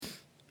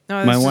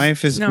No, My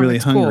wife is really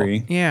hungry.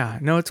 Cool. Yeah,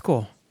 no, it's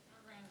cool.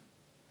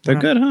 They're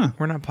good, huh?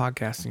 We're not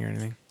podcasting or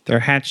anything. They're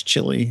Hatch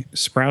Chili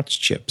Sprouts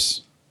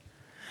chips.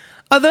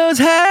 Are those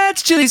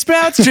Hatch Chili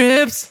Sprouts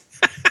strips?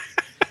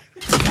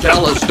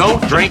 Fellas,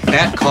 don't drink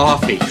that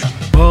coffee.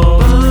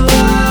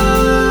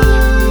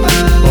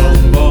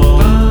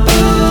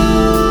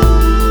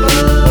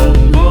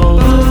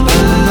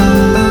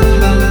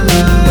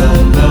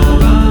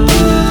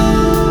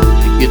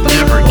 You'd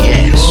never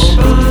guess.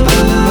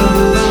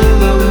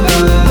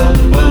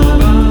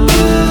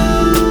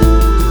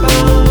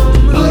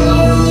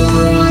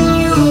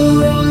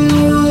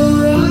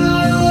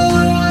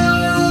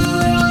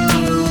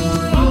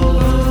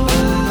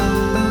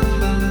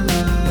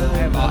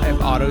 I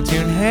have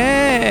auto-tune.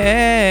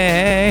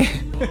 Hey!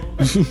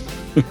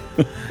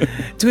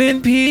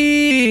 Twin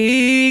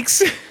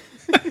Peaks!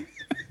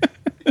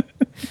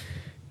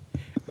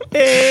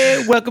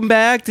 Hey, welcome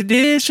back to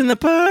Dish and the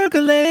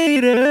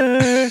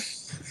Percolator.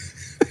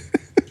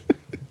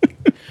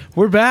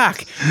 We're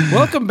back.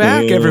 Welcome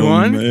back,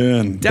 everyone.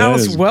 Man,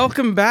 Dallas,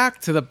 welcome back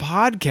to the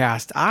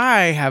podcast.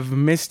 I have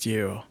missed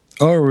you.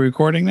 Oh, are we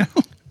recording now?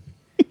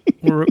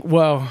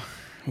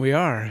 We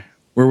are.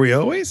 Were we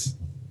always?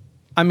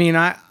 I mean,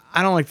 I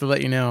don't like to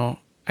let you know.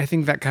 I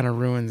think that kind of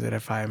ruins it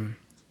if I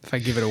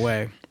give it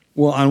away.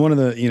 Well, on one of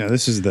the,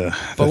 this is the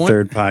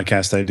third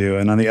podcast I do.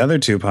 And on the other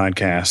two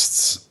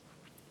podcasts,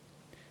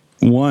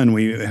 one,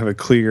 we have a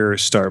clear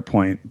start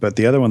point. But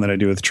the other one that I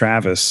do with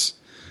Travis,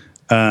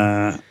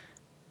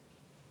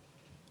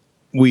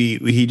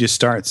 he just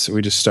starts.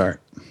 We just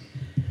start.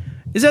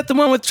 Is that the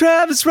one with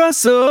Travis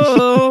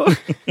Russell?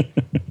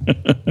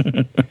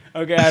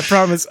 Okay, I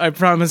promise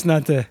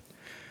to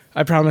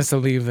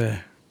leave the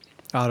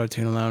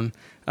auto-tune alone.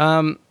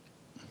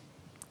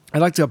 I'd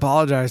like to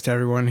apologize to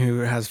everyone who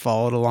has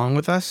followed along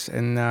with us.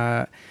 And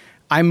I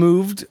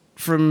moved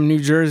from New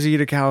Jersey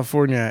to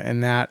California,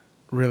 and that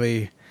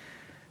really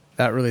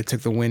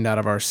took the wind out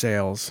of our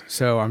sails.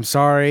 So I'm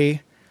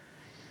sorry.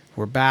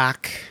 We're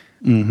back.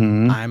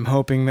 Mm-hmm. I'm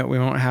hoping that we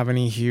won't have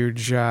any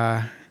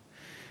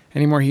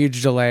more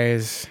huge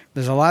delays.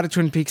 There's a lot of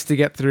Twin Peaks to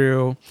get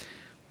through.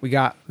 We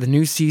got the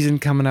new season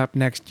coming up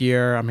next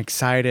year. I'm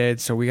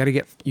excited. So we got to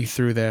get you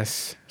through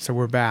this. So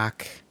we're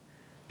back.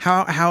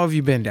 How have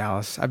you been,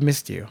 Dallas? I've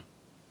missed you.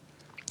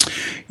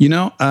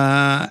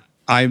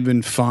 I've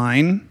been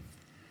fine.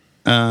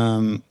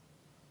 I've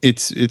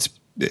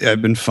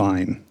been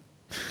fine.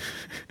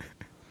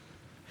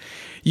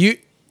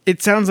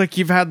 It sounds like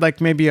you've had like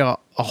maybe a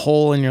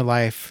hole in your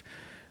life,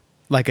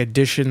 like a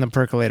Dish in the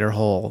Percolator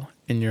hole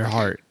in your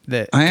heart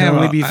that can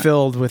only be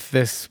filled with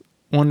this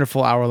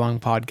wonderful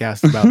hour-long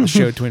podcast about the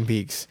show Twin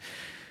Peaks.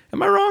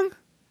 Am I wrong?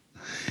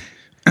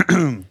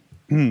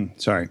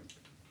 Sorry.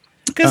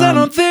 Because I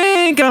don't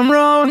think I'm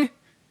wrong.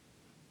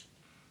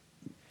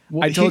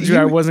 Well, I told you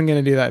I wasn't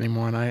going to do that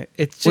anymore, and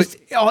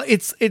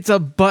it's a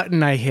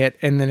button I hit,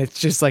 and then it's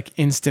just like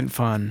instant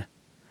fun.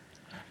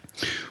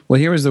 Well,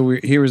 here was the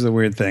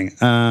weird thing.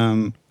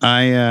 I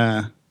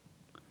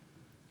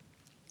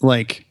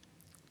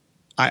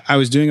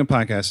was doing a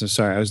podcast. I'm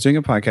sorry. I was doing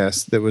a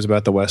podcast that was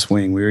about the West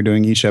Wing. We were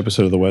doing each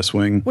episode of the West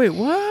Wing. Wait,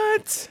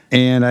 what?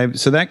 And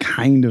so that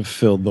kind of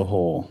filled the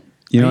hole.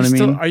 You know what I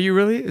mean? Are you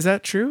really? Is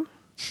that true?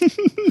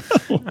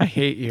 No. I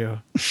hate you.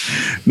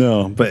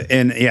 No, on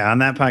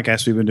that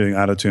podcast we've been doing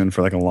autotune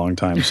for like a long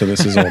time. So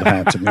this is old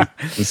hat to me.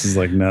 This is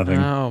like nothing.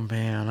 Oh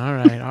man. All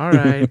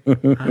right.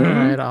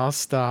 I'll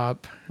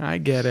stop. I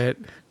get it.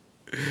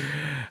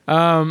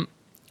 Well,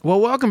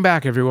 welcome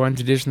back everyone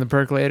to Dish and the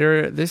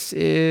Percolator. This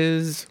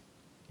is,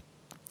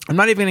 I'm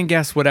not even going to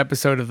guess what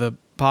episode of the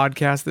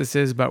podcast this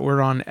is, but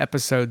we're on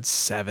episode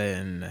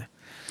 7.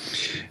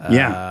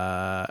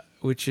 Yeah.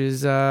 Which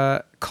is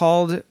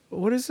called,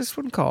 what is this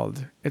one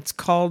called? It's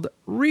called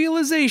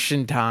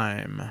Realization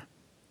Time.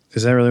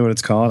 Is that really what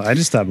it's called? I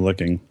just stopped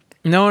looking.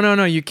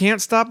 No. You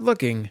can't stop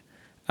looking.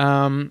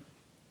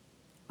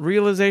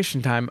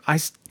 Realization Time. I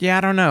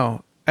don't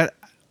know.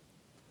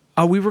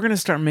 We were going to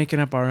start making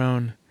up our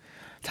own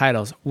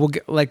titles. We'll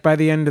get, like by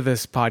the end of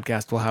this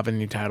podcast, we'll have a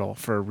new title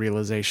for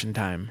Realization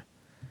Time.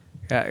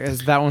 Yeah,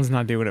 that one's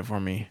not doing it for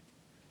me.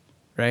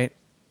 Right?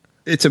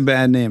 It's a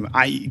bad name.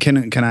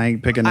 Can I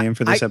pick a name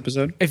for this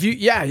episode? If you,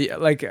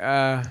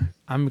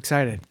 I'm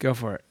excited. Go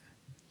for it.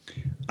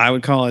 I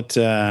would call it.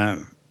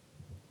 I'm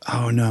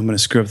going to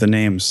screw up the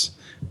names,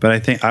 but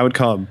I think I would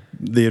call it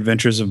The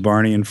Adventures of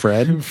Barney and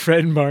Fred.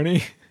 Fred and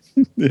Barney.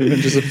 The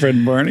Adventures of Fred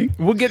and Barney.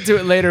 We'll get to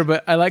it later,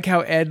 but I like how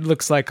Ed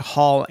looks like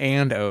Hall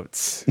and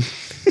Oates.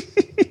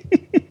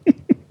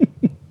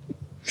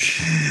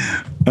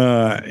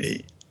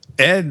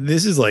 Ed,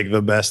 this is like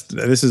the best.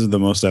 This is the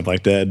most I've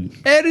liked Ed.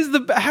 Ed is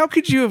how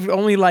could you have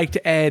only liked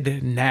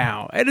Ed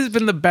now? Ed has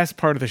been the best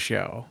part of the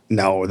show.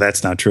 No,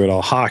 that's not true at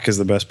all. Hawk is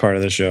the best part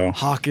of the show.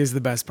 Hawk is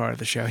the best part of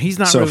the show. He's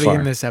not really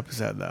in this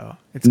episode, though.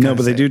 No,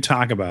 but they do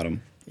talk about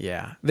him.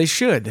 Yeah, they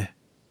should.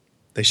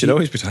 They should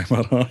always be talking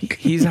about Hawk.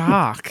 He's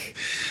Hawk.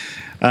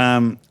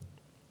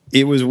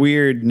 It was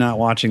weird not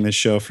watching this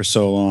show for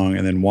so long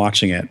and then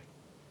watching it.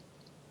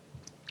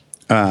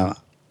 I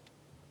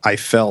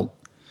felt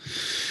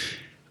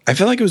I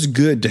feel like it was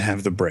good to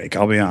have the break.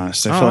 I'll be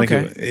honest. I feel like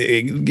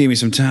it gave me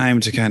some time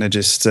to kind of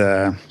just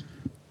not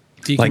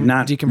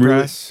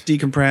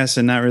decompress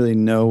and not really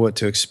know what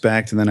to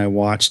expect. And then I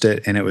watched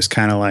it, and it was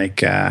kind of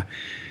like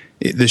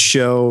the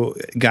show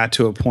got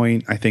to a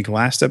point, I think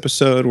last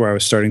episode, where I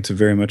was starting to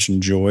very much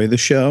enjoy the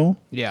show.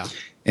 Yeah.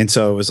 And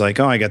so it was like,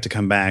 I got to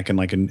come back and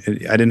I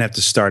didn't have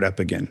to start up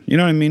again. You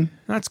know what I mean?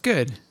 That's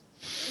good.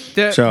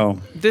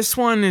 This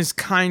one is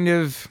kind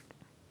of,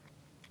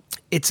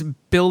 it's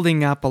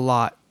building up a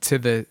lot to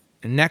the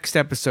next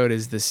episode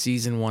is the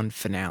season 1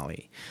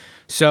 finale.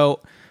 So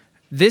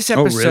this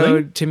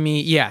episode to me,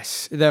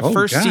 yes, the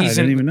first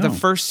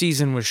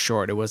season was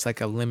short. It was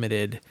like a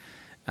limited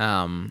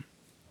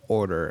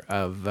order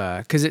of,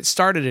 cause it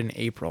started in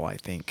April, I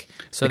think.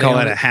 So they call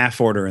that a half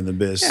order in the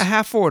biz. Yeah,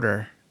 half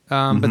order.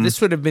 But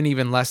this would have been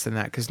even less than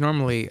that because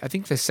normally I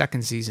think the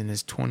second season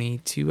is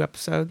 22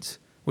 episodes,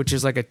 which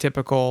is like a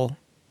typical,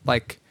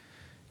 like,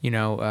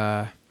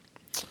 I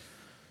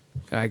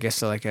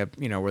guess like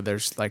where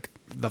there's like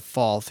the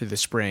fall through the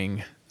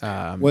spring.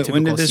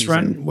 When did this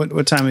run?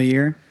 What time of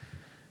year?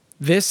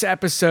 This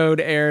episode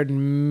aired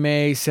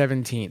May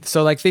 17th.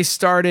 So like they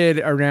started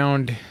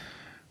around,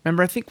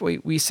 remember I think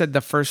we said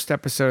the first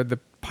episode, the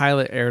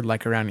pilot aired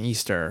like around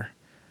Easter.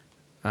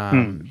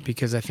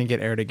 Because I think it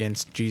aired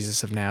against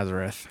Jesus of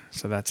Nazareth.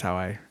 So that's how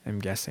I am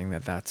guessing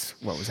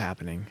that's what was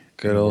happening.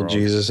 Good old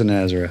Jesus of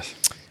Nazareth.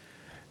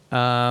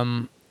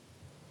 So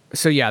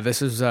yeah,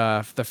 this is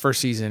the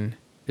first season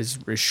is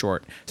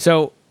short.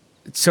 So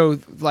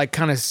like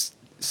kind of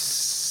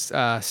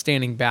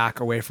standing back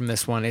away from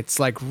this one, it's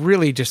like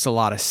really just a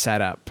lot of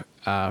setup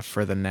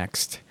for the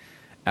next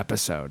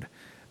episode.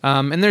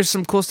 And there's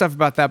some cool stuff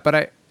about that,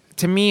 but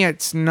to me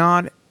it's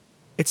not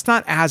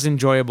as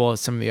enjoyable as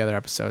some of the other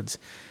episodes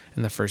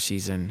in the first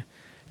season,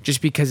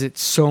 just because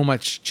it's so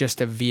much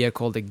just a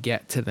vehicle to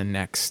get to the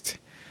next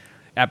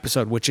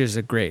episode, which is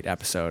a great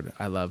episode.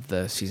 I love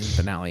the season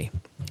finale.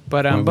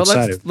 But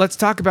let's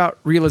talk about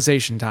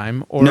Realization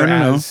Time,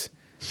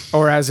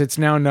 or as it's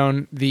now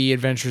known, The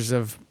Adventures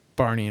of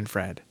Barney and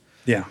Fred.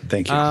 Yeah,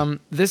 thank you.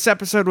 This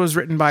episode was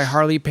written by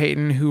Harley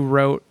Peyton, who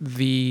wrote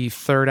the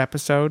third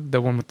episode, the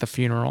one with the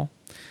funeral.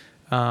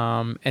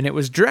 And it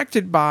was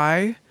directed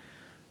by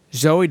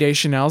Zooey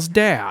Deschanel's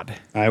dad.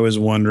 I was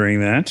wondering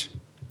that.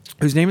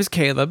 Whose name is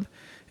Caleb,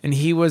 and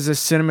he was a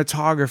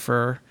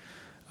cinematographer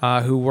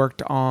who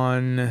worked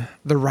on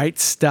The Right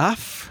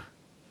Stuff.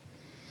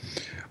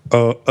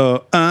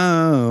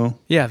 Oh.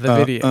 Yeah, the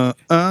video.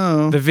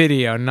 The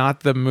video, not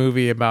the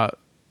movie about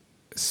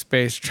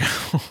space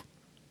travel.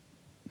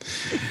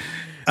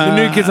 The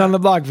New Kids on the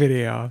Block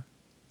video.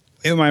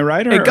 Am I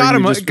right? It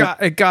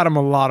got him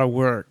a lot of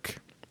work.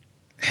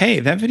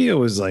 Hey, that video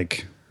was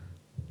like...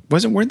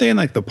 weren't they in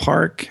like the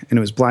park and it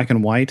was black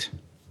and white?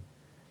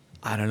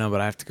 I don't know,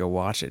 but I have to go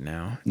watch it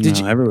now.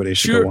 Everybody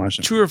should go watch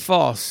it. True or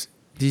false?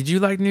 Did you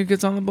like New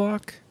Kids on the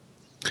Block?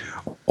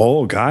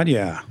 Oh God,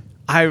 yeah.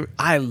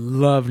 I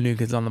love New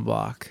Kids on the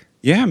Block.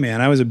 Yeah, man,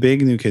 I was a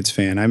big New Kids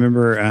fan. I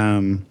remember,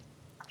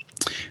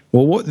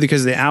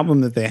 because the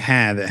album that they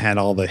had that had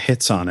all the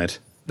hits on it.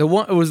 It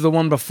was the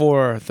one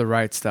before The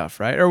Right Stuff,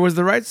 right? Or was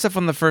The Right Stuff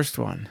on the first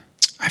one?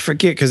 I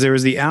forget, because there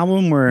was the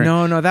album where...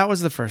 No, that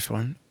was the first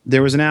one.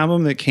 There was an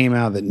album that came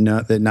out that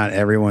not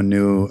everyone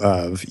knew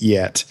of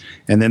yet,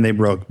 and then they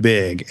broke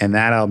big, and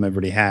that album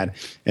everybody had,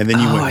 and then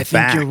you went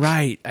back. I think you're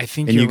right.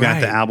 And you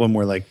got the album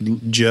where like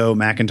Joe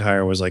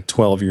McIntyre was like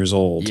 12 years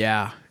old.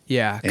 Yeah.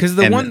 Because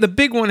the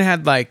big one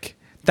had like,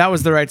 that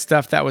was The Right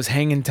Stuff. That was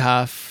Hangin'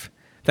 Tough.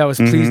 That was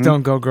Please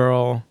Don't Go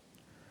Girl.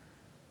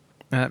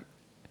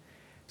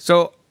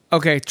 So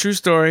okay, true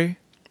story.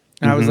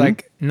 I was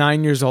like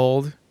 9 years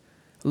old.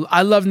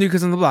 I love New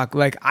Kids on the Block.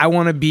 Like I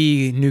want to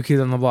be New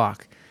Kids on the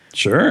Block.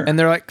 Sure. And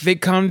they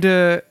come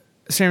to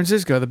San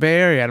Francisco, the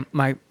Bay Area.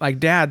 My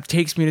dad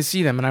takes me to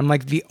see them, and I'm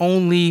like the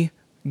only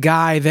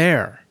guy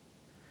there.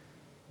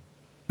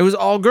 It was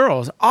all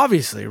girls,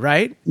 obviously,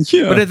 right?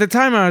 Yeah. But at the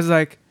time, I was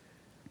like,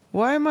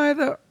 why am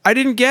I I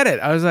didn't get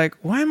it. I was like,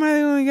 why am I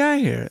the only guy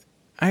here?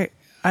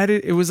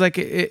 It was like,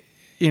 it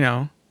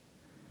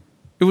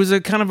was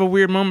a kind of a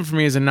weird moment for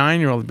me as a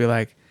 9-year-old to be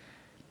like,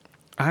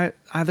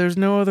 there's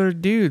no other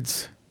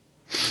dudes.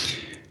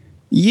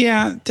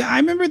 Yeah, I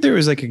remember there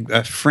was like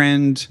a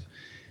friend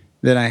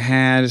that I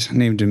had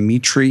named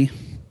Dimitri,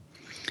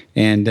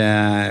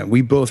 and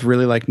we both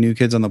really liked New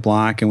Kids on the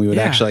Block, and we would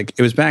actually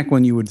it was back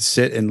when you would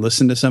sit and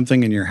listen to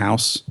something in your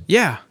house.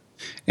 Yeah.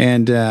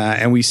 And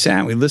we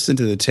listened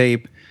to the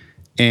tape,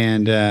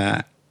 and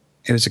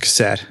it was a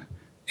cassette.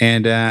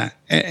 And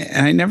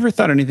I never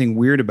thought anything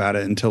weird about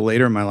it until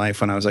later in my life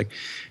when I was like,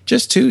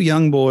 just two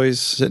young boys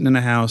sitting in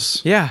a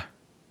house. Yeah.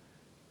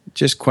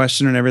 Just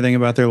questioning everything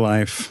about their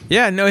life.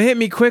 Yeah, no, it hit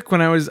me quick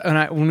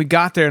when we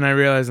got there and I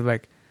realized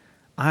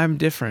I'm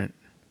different.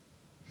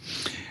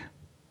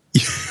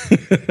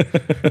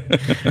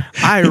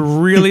 I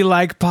really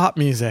like pop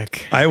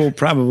music. I will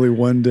probably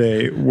one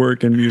day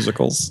work in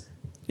musicals.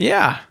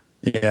 Yeah.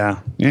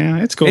 Yeah,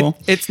 it's cool.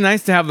 It's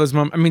nice to have those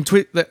moments. I mean,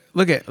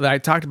 I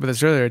talked about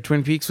this earlier.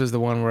 Twin Peaks was the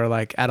one where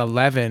like at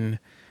 11,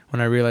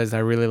 when I realized I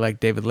really like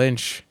David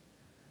Lynch.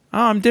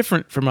 Oh, I'm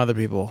different from other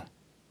people.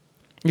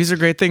 These are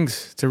great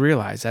things to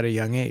realize at a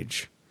young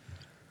age.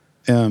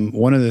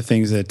 One of the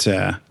things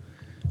that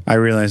I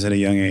realized at a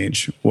young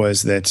age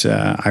was that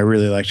I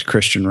really liked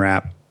Christian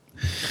rap.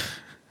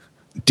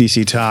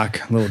 DC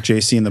Talk, little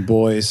JC and the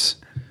Boys,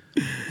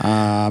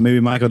 maybe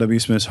Michael W.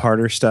 Smith's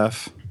harder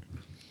stuff.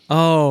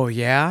 Oh,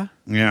 yeah?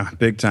 Yeah,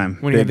 big time.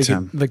 When big you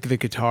time. had the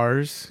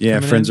guitars. Yeah,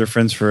 coming Friends in? Are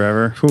Friends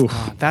Forever. Whew.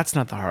 Oh, that's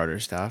not the harder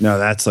stuff. No,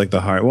 that's like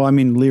the hard. Well, I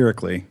mean,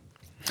 lyrically.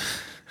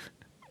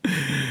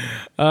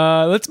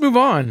 Let's move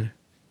on.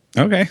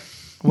 Okay.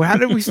 Well, how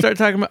did we start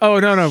talking about? Oh,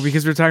 no,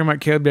 because we're talking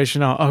about Caleb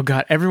Deschanel. Oh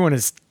God, everyone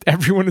has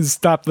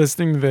stopped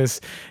listening to this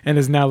and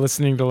is now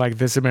listening to like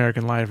This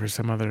American Life or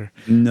some other.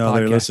 No, podcast.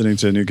 they're listening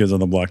to New Kids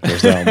on the Block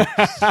first album.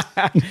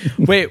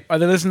 Wait, are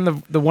they listening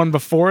to the one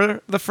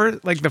before the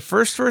first, like the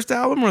first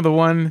album, or the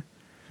one?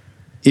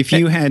 If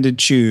you had to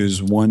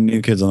choose one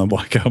New Kids on the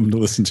Block album to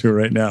listen to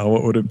right now,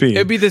 what would it be?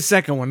 It'd be the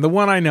second one, the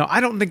one I know. I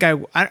don't think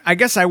I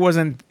guess I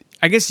wasn't.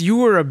 I guess you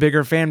were a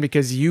bigger fan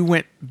because you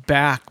went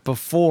back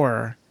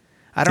before.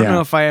 I don't Yeah.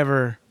 know if I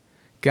ever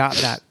got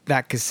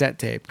that cassette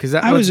tape because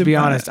I was let's be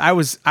about honest, I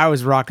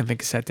was rocking the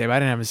cassette tape. I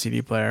didn't have a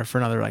CD player for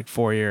another like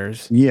 4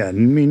 years. Yeah,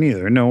 me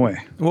neither. No way.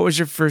 What was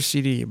your first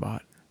CD you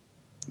bought?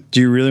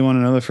 Do you really want to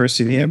know the first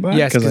CD I bought?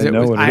 Yes, because I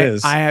know what it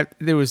is. I have.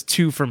 There was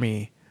two for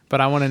me,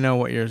 but I want to know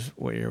what yours.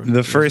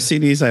 The first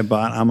CDs I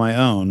bought on my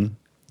own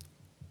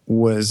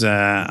was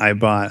I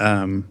bought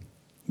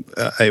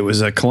it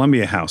was a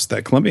Columbia House,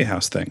 that Columbia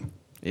House thing.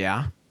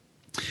 Yeah.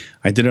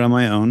 I did it on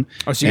my own.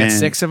 Oh, so you got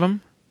 6 of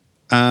them?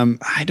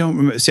 I don't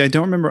remember. See, I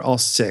don't remember all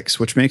 6,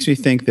 which makes me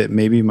think that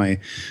maybe my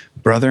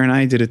brother and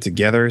I did it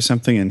together or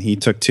something, and he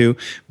took 2.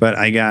 But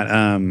I got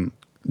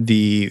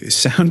the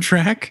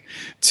soundtrack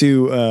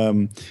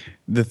to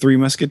the Three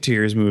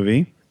Musketeers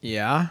movie.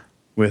 Yeah.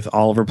 With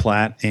Oliver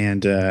Platt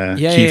and Yeah.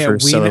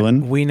 Kiefer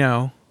Sutherland. We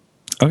know.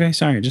 Okay,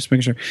 sorry, just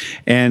making sure.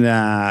 And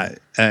I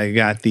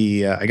got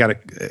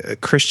a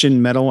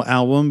Christian metal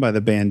album by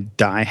the band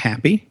Die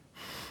Happy.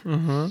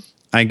 Mm-hmm.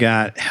 I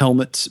got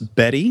Helmet's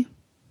Betty.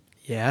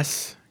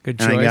 Yes. Good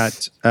choice. And I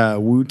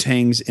got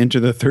Wu-Tang's Enter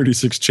the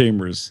 36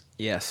 Chambers.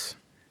 Yes.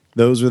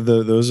 Those are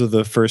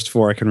the first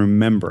 4 I can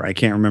remember. I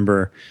can't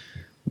remember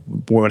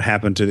what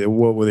happened to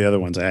what were the other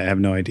ones. I have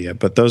no idea.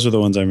 But those are the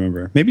ones I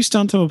remember. Maybe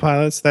Stone Temple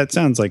Pilots. That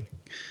sounds like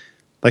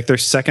their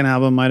second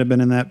album might have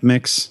been in that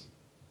mix.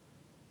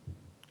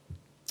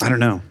 I don't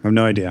know. I have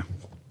no idea.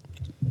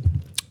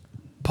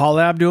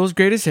 Paula Abdul's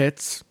Greatest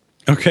Hits.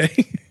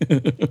 Okay.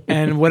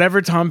 And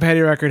whatever Tom Petty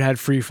record had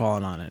Free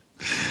Fallin' on it.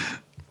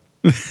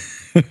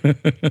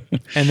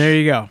 And there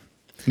you go.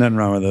 Nothing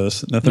wrong with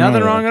those. Nothing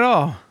wrong at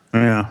all.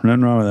 Yeah,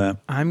 nothing wrong with that.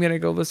 I'm going to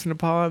go listen to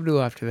Paula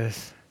Abdul after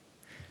this.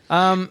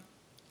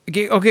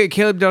 Okay,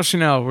 Caleb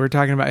Deschanel. We're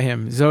talking about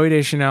him. Zoe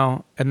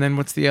Deschanel. And then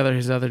what's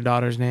his other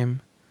daughter's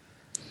name?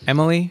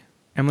 Emily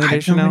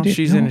Deschanel.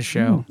 She's in a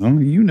show. Oh,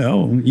 you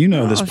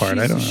know this part.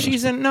 I don't know.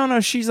 She's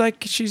in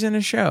she's in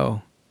a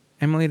show.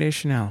 Emily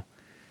Deschanel.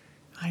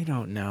 I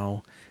don't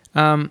know.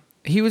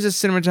 He was a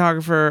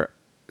cinematographer,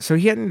 so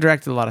he hadn't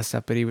directed a lot of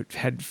stuff, but he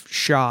had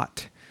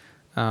shot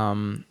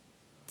The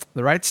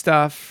Right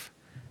Stuff,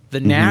 The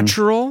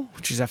Natural,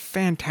 which is a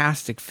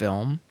fantastic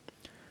film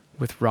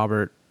with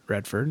Robert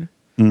Redford,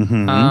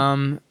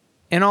 and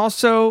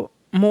also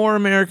More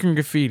American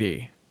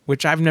Graffiti,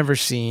 which I've never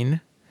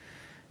seen,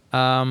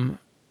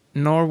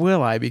 nor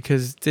will I,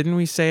 because didn't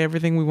we say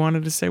everything we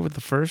wanted to say with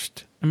the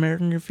first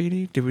American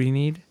Graffiti? Did we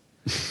need?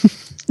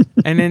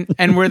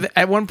 and we're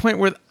at one point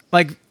where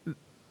like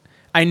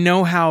I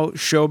know how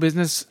show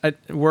business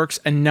works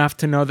enough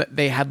to know that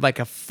they had like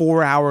a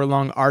 4-hour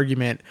long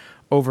argument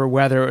over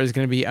whether it was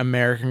going to be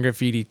American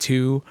Graffiti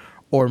 2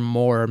 or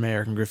More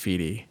American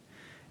Graffiti,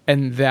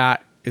 and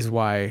that is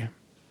why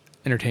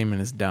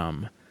entertainment is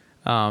dumb.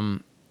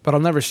 But I'll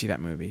never see that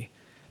movie.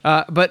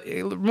 But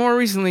more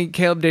recently,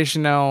 Caleb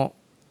Deschanel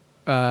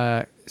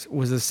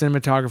was a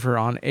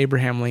cinematographer on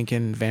Abraham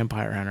Lincoln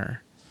Vampire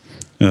Hunter.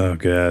 Oh,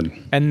 God.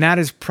 And that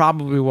is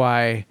probably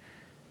why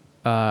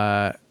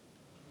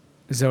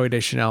Zoe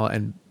Deschanel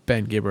and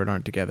Ben Gibbard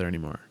aren't together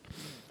anymore.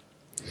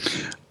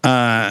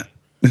 That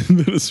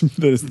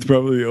is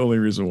probably the only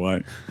reason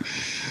why.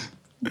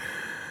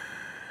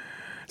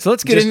 So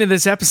let's get into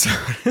this episode.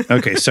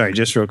 Okay, sorry,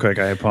 just real quick.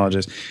 I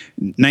apologize.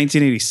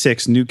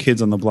 1986, New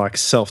Kids on the Block,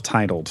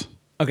 self-titled.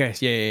 Okay,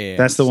 yeah.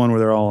 That's the one where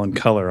they're all in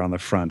color on the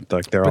front.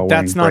 Like they're all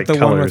wearing that's bright not the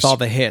colors. one with all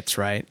the hits,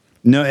 right?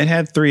 No, it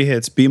had 3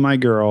 hits: "Be My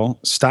Girl,"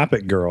 "Stop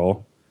It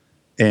Girl,"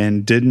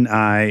 and "Didn't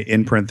I,"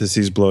 in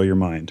parentheses, "blow your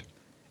mind."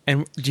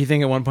 And do you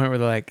think at one point where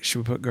they're like, should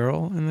we put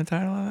 "girl" in the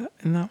title of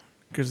that? No,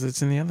 because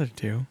it's in the other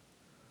 2.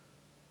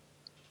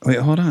 Wait,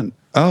 hold on.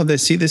 Oh,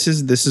 this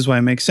is why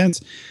it makes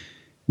sense.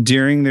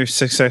 During their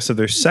success of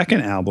their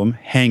second album,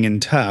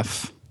 "Hangin'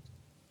 Tough,"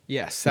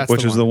 Yes, that's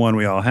which the was one. the one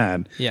we all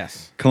had.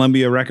 Yes.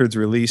 Columbia Records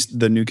released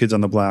the New Kids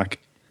on the Block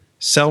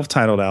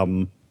self-titled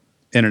album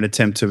in an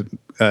attempt to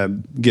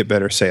get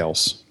better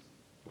sales.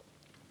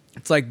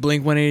 It's like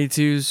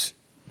Blink-182's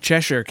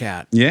Cheshire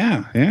Cat.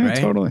 Yeah, Right?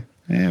 totally.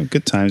 Yeah,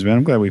 good times, man.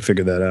 I'm glad we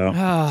figured that out.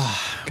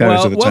 Glad we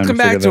Well, took the time welcome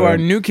back figure to that our out.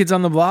 New Kids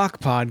on the Block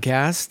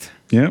podcast.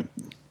 Yep.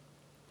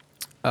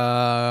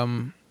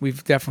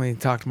 We've definitely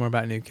talked more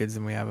about New Kids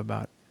than we have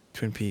about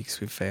Twin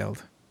Peaks. We've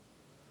failed.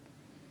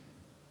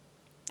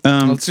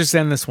 Let's just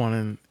end this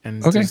one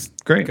and Okay,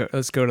 just great.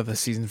 let's go to the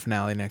season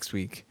finale next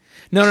week.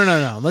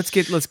 No. Let's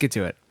get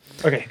to it.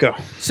 Okay, go.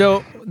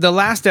 So the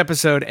last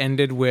episode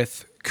ended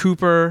with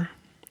Cooper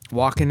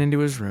walking into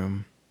his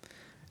room,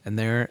 and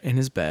there in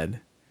his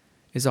bed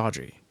is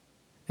Audrey,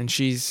 and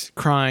she's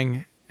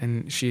crying,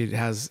 and she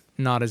has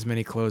not as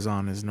many clothes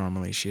on as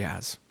normally she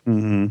has.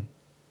 Mm-hmm.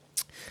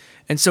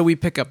 And so we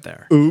pick up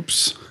there.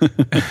 Oops.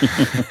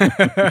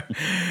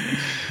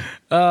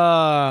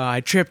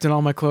 I tripped and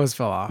all my clothes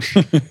fell off.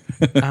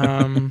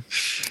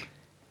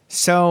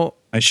 So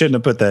I shouldn't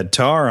have put that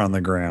tar on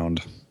the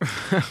ground.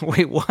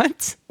 wait,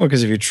 what? Well,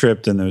 because if you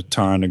tripped and there's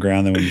tar on the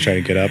ground, then when you try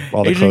to get up,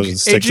 all the clothes would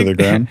stick to the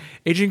ground.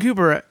 Agent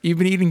Cooper, you've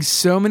been eating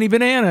so many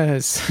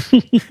bananas.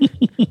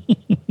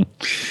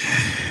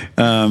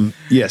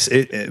 Yes,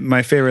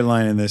 my favorite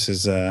line in this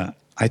is,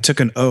 "I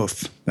took an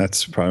oath."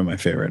 That's probably my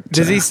favorite.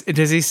 Does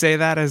he say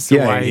that as to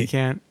why he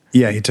can't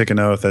Yeah, he took an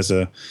oath as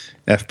a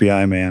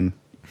FBI man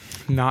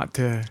not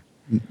to?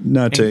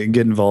 not to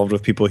get involved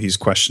with people he's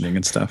questioning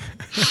and stuff.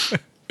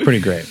 Pretty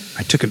great.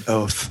 I took an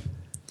oath.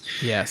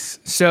 Yes.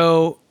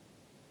 So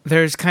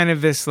there's kind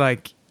of this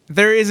like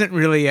there isn't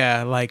really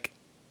a like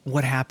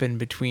what happened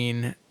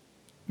between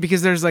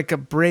because there's like a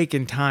break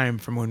in time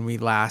from when we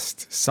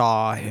last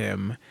saw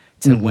him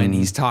to when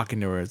he's talking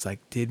to her. It's like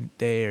did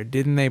they or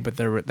didn't they? But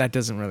that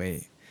doesn't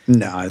really.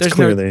 No, it's There's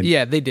clearly.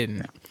 yeah, they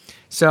didn't.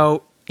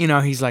 So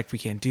he's like we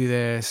can't do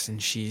this,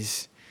 and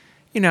she's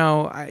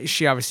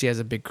she obviously has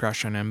a big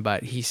crush on him,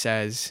 but he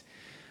says,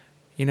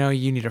 you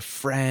need a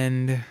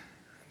friend.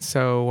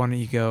 So why don't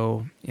you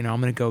go, I'm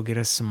going to go get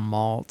us some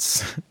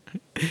malts.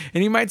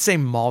 And he might say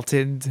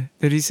malted.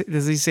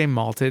 Does he say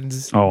malted?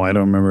 Oh, I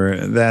don't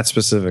remember that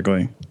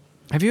specifically.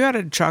 Have you had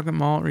a chocolate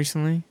malt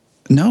recently?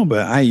 No,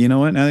 but you know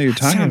what? Now that you're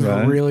talking Sounds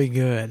about really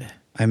good.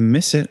 I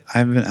miss it. I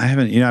haven't.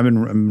 I've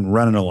been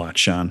running a lot,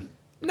 Sean.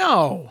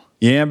 No.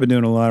 Yeah, I've been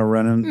doing a lot of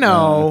running.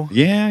 No.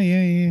 Yeah.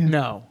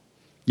 No.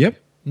 Yep.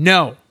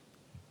 No.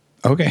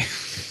 Okay.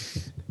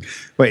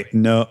 Wait.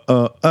 No.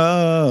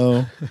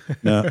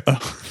 No.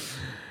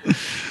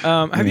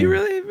 Have you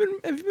really been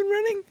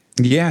running?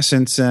 Yeah,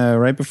 since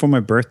right before my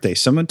birthday,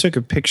 someone took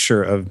a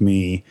picture of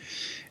me,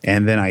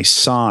 and then I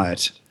saw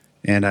it,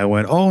 and I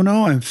went, "Oh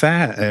no, I'm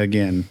fat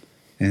again,"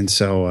 and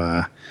so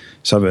I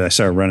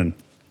started running.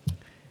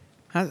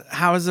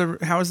 How is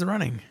the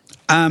running?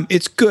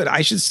 It's good.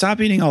 I should stop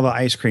eating all the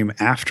ice cream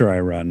after I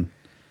run.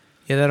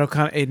 Yeah,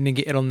 that'll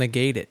it'll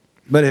negate it.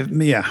 But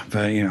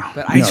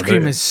But ice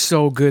cream is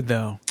so good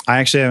though. I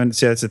actually haven't.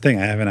 See, that's the thing.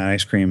 I haven't had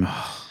ice cream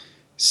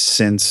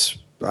since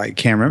I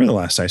can't remember the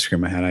last ice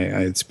cream I had.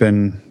 It's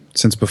been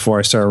since before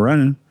I started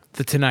running.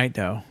 The Tonight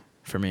though,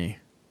 for me.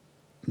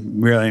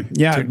 Really?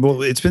 Yeah.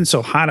 Well, it's been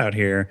so hot out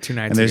here. 2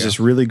 nights and there's ago. this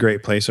really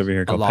great place over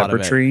here A called lot Pepper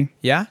of it. Tree.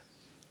 Yeah.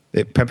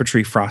 Pepper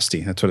Tree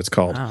Frosty. That's what it's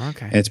called. Oh,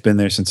 okay. And it's been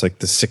there since like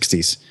the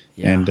 60s.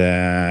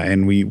 Yeah.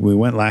 And we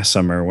went last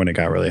summer when it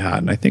got really hot.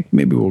 And I think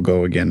maybe we'll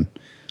go again.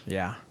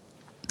 Yeah.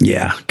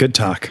 Yeah. Good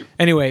talk.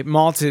 Anyway,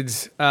 malted.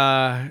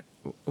 I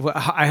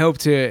hope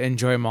to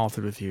enjoy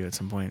malted with you at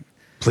some point.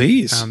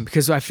 Please.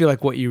 Because I feel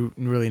like what you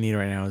really need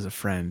right now is a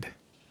friend.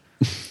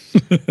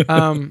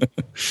 You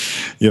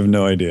have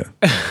no idea.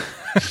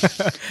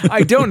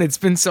 I don't. It's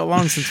been so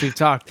long since we've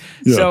talked.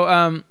 Yeah.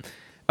 So,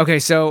 okay.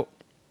 So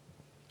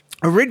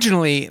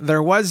originally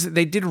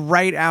they did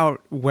write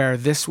out where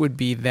this would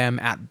be them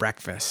at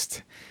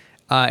breakfast.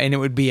 And it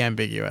would be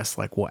ambiguous,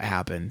 like what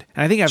happened.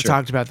 And I think I've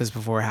talked about this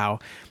before, how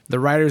the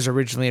writers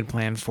originally had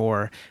planned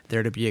for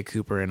there to be a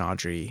Cooper and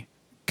Audrey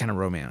kind of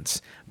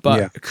romance.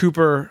 But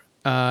Cooper,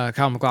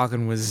 Kyle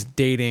MacLachlan, was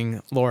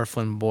dating Laura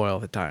Flynn Boyle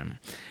at the time.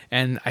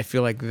 And I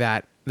feel like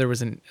that it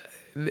wasn't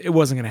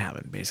going to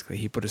happen, basically.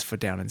 He put his foot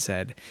down and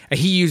said,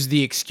 he used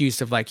the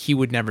excuse of like, he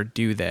would never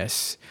do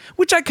this,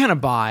 which I kind of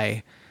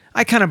buy.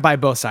 I kind of buy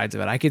both sides of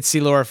it. I could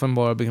see Laura Flynn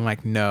Boyle being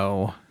like,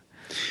 no.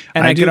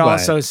 And I could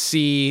also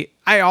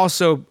I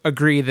also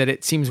agree that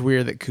it seems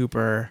weird that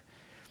Cooper,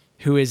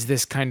 who is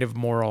this kind of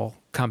moral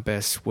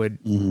compass,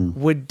 would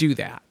do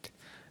that.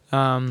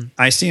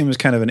 I see him as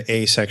kind of an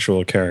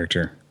asexual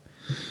character.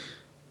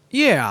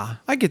 Yeah,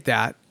 I get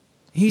that.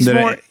 He's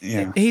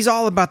he's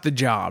all about the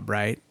job,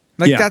 right?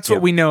 Like that's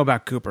what we know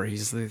about Cooper.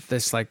 He's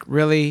this like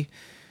really,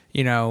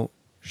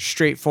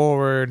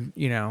 straightforward,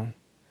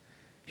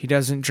 he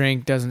doesn't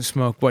drink, doesn't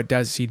smoke. What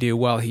does he do?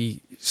 Well,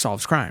 he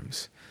solves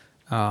crimes.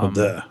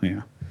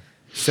 Yeah.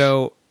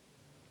 So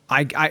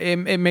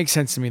it makes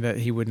sense to me that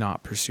he would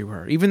not pursue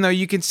her, even though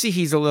you can see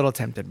he's a little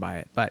tempted by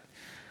it. But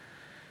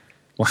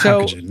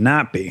how could you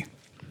not be?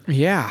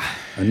 Yeah.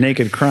 A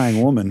naked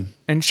crying woman.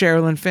 And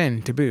Sherilyn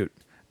Finn to boot.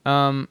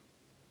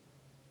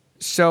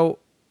 So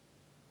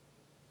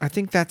I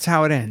think that's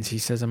how it ends. He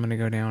says, I'm going to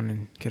go down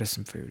and get us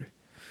some food.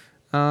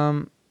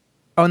 And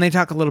they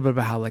talk a little bit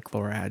about how like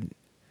Laura had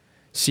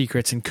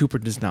secrets, and Cooper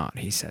does not.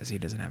 He says he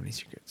doesn't have any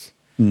secrets.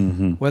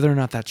 Mm-hmm. Whether or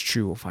not that's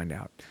true, we'll find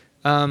out.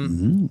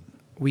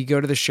 We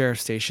go to the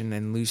sheriff's station,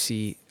 and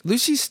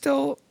Lucy's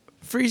still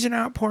freezing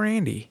out poor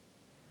Andy.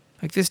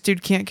 Like, this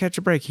dude can't catch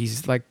a break.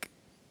 He's like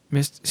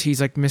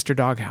Mr.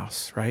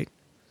 Doghouse, right?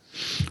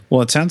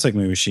 Well, it sounds like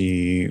maybe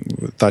she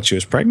thought she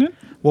was pregnant.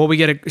 Well,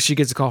 she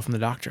gets a call from the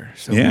doctor,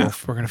 so Yeah.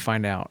 we're going to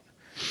find out.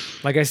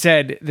 Like I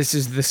said, this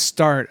is the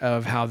start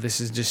of how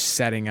this is just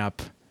setting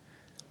up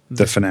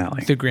The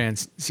finale. the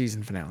grand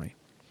season finale.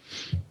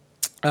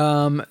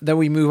 Then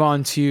we move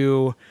on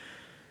to,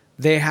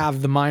 they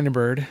have the minor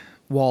bird,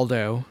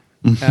 Waldo,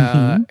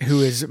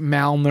 who is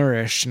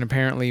malnourished, and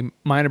apparently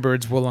minor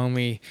birds will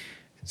only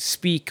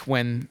speak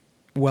when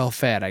well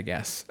fed, I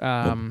guess.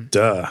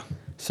 Duh.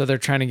 So they're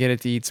trying to get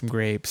it to eat some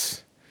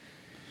grapes.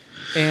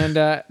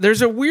 And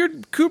there's a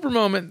weird Cooper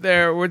moment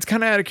there where it's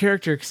kind of out of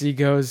character because he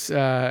goes,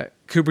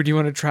 Cooper, do you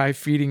want to try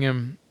feeding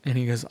him? And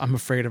he goes, I'm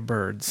afraid of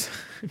birds.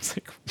 It's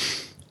like,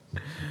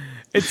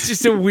 it's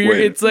just a weird,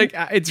 it's like,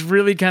 it's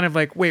really kind of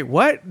like, wait,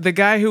 what? The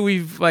guy who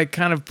we've like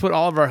kind of put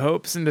all of our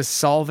hopes into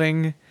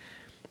solving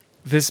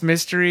this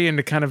mystery and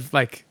to kind of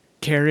like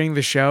carrying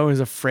the show is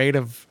afraid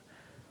of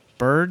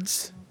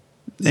birds?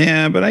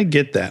 Yeah, but I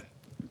get that.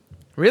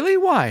 Really?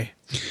 Why?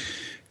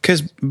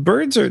 Because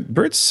birds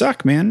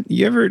suck, man.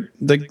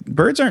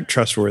 Birds aren't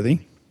trustworthy.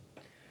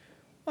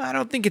 Well, I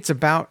don't think it's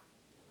about,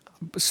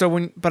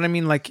 but I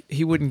mean, like,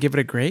 he wouldn't give it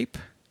a grape?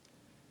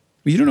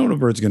 You don't know what a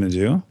bird's going to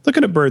do. Look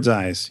at a bird's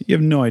eyes. You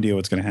have no idea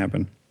what's going to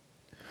happen.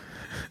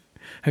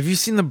 Have you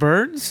seen the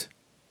birds?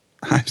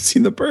 I've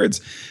seen the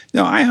birds.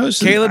 No, I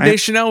hosted. Caleb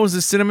Deschanel was the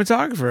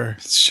cinematographer.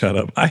 Shut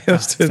up. I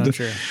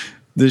hosted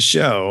the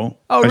show.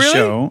 Oh, really?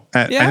 Show.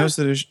 I Yeah?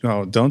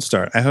 hosted don't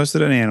start. I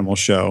hosted an animal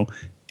show.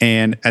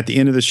 And at the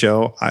end of the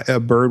show, a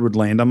bird would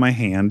land on my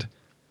hand,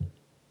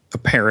 a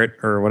parrot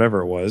or whatever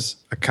it was,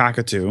 a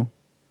cockatoo,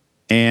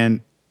 and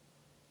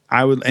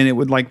it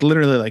would like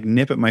literally like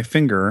nip at my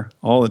finger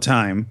all the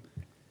time.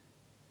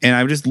 And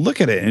I would just look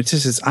at it, and it's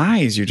just its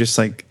eyes. You're just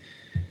like,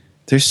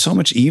 there's so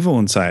much evil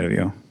inside of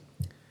you.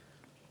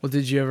 Well,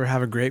 did you ever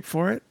have a grape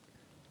for it?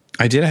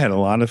 I did. I had a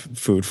lot of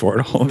food for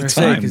it all the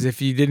time. Because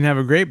if you didn't have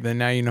a grape, then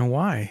now you know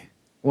why.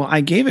 Well,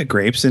 I gave it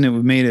grapes, and it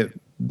made it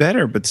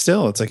better, but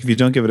still, it's like if you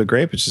don't give it a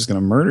grape, it's just going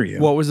to murder you.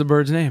 What was the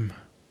bird's name?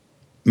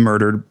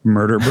 Murder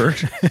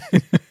bird.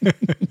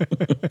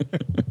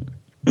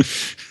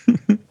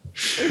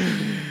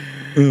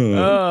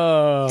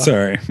 Oh,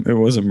 Sorry, it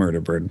wasn't murder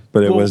bird,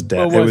 but it was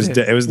dead. what was it?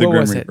 It was the What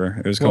Grim was it?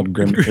 Reaper. It was called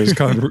Grim. It was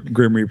called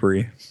Grim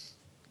Reapery.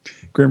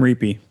 Grim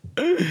Reapy.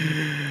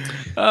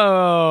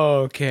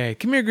 Oh, okay.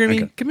 Come here,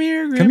 Grimmy. Okay. Come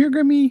here, Grim. Come here,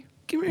 Grimmy.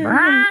 Come here.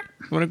 Grimmy.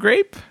 Want a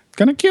grape?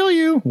 Gonna kill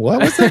you.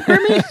 What was that,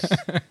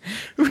 Grimmy?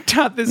 Who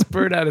taught this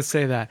bird how to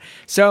say that?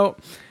 So,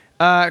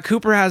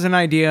 Cooper has an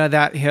idea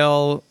that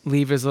he'll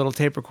leave his little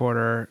tape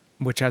recorder,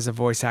 which has a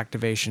voice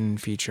activation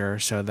feature,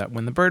 so that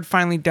when the bird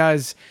finally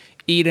does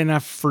eat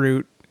enough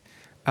fruit,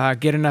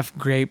 get enough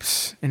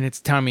grapes in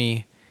its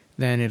tummy,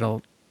 then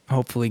it'll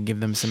hopefully give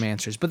them some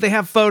answers. But they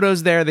have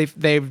photos there.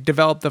 They've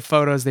developed the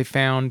photos they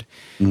found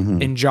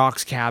in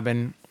Jock's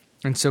cabin.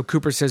 And so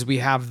Cooper says, we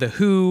have the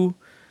who,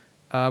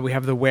 we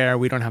have the where,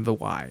 we don't have the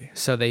why.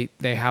 So they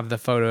have the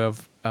photo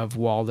of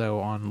Waldo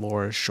on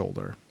Laura's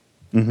shoulder.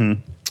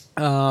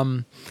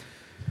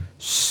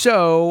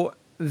 So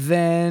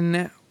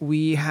then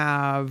we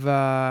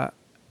have,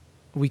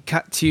 we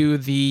cut to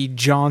the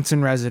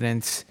Johnson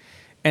residence,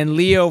 and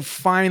Leo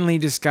finally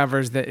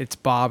discovers that it's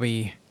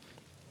Bobby.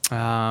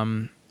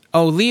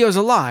 Leo's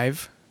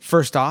alive.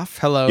 First off,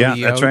 hello, Yeah,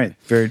 Leo. that's right.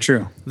 Very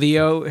true.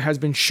 Leo has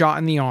been shot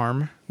in the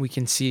arm. We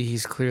can see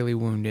he's clearly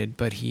wounded,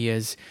 but he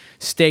has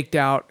staked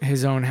out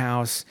his own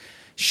house.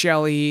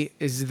 Shelly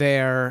is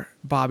there.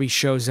 Bobby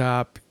shows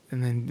up,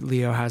 and then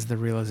Leo has the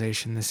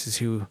realization this is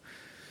who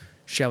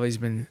Shelly's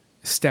been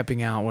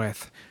stepping out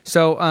with.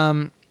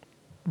 So,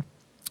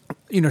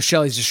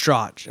 Shelly's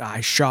distraught.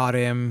 I shot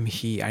him.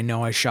 I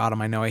know I shot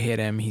him. I know I hit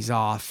him. He's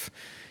off.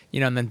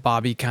 And then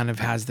Bobby kind of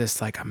has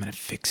this like, I'm going to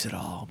fix it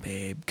all,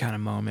 babe, kind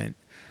of moment.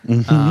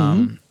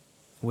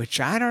 Which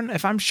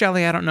if I'm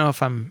Shelly, I don't know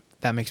if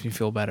that makes me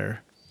feel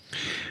better.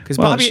 Because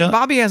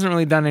Bobby hasn't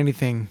really done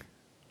anything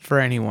for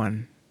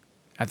anyone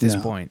at this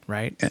point,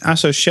 right? And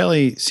also,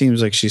 Shelly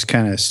seems like she's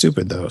kind of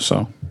stupid though,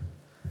 so.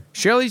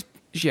 Shelly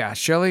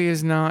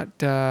is not,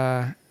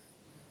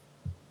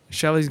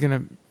 Shelly's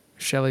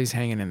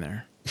hanging in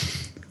there.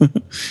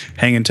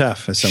 Hanging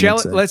tough, as someone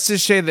said. Let's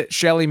just say that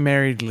Shelly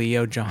married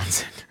Leo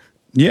Johnson.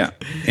 Yeah.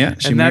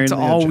 And that's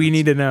all we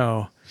need to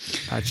know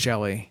about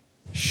Shelly.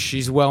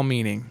 She's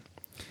well-meaning.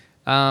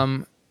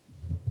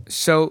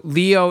 So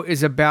Leo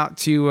is about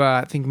to,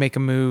 I think, make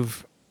a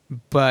move,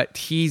 but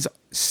he's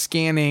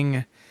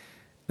scanning.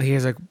 He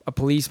has a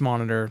police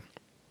monitor.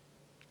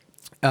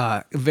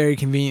 Very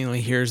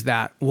conveniently, here's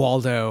that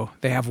Waldo.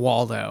 They have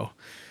Waldo,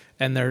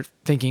 and they're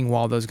thinking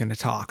Waldo's going to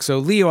talk. So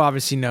Leo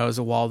obviously knows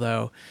that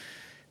Waldo.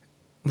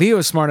 Leo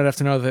is smart enough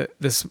to know that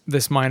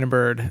this minor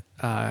bird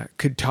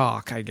could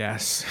talk, I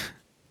guess,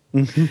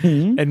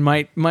 and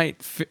might point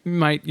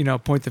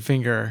the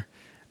finger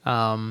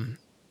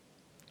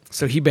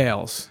So he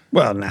bails.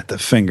 Well, not the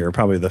finger,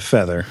 probably the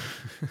feather.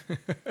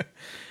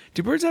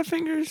 Do birds have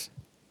fingers?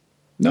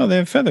 No, they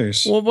have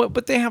feathers. Well,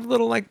 but they have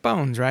little like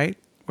bones, right?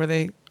 Where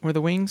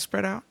the wings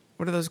spread out.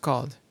 What are those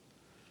called?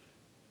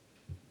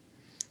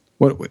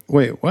 What?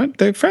 Wait, what?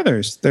 They're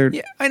feathers. They're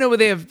Yeah, I know, but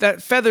they have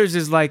that. Feathers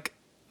is like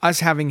us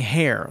having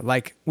hair.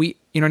 Like you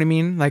know what I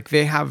mean? Like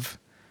they have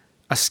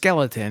a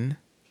skeleton,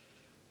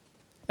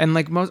 and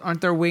like most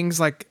aren't their wings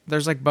like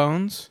there's like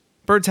bones?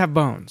 Birds have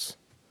bones.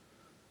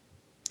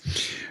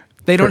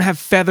 They don't have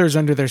feathers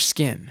under their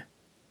skin.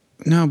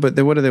 No, but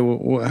what do they?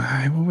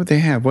 What would they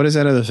have? What is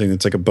that other thing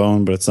that's like a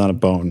bone, but it's not a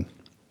bone?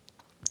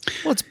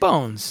 Well, it's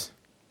bones.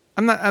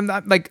 I'm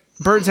not like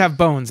birds have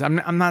bones.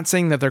 I'm not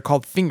saying that they're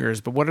called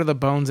fingers, but what are the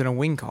bones in a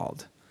wing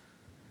called?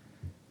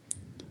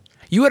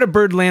 You had a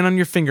bird land on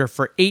your finger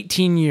for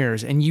 18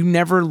 years and you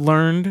never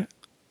learned.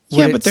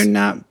 Yeah, but they're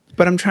not.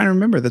 But I'm trying to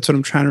remember. That's what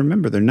I'm trying to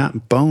remember. They're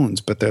not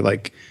bones, but they're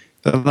like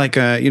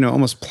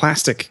almost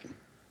plastic.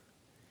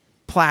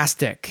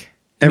 Plastic.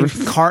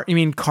 You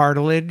mean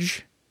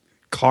cartilage?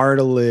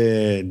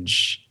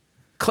 Cartilage.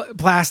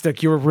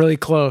 Plastic. You were really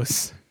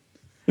close.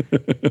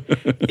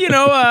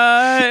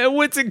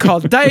 What's it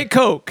called? Diet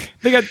Coke.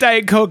 They got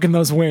Diet Coke in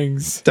those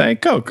wings.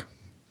 Diet Coke.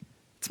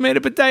 It's made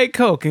up of Diet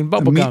Coke and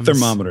bubble gums.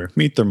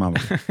 Meat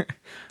thermometer.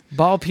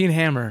 Ball peen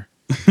hammer.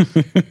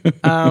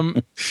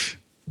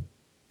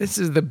 This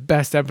is the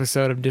best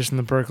episode of Dishing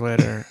the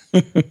Percolator.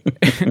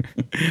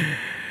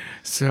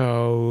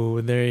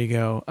 So there you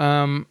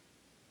go.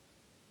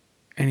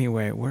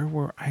 Anyway, where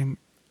were I'm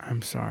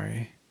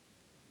sorry.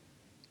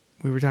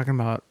 We were talking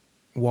about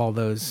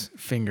Waldo's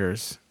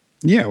fingers.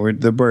 Yeah, we're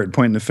the bird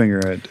pointing the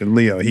finger at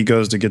Leo. He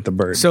goes to get the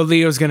bird. So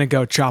Leo's gonna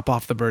go chop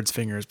off the bird's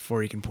fingers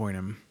before he can point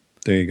him.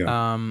 There you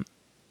go.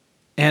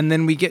 And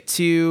then we get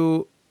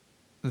to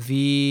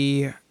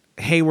the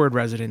Hayward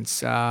residents.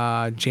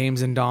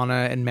 James and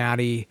Donna and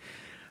Maddie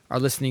are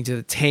listening to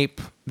the tape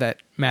that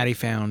Maddie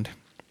found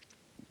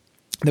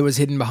that was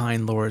hidden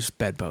behind Laura's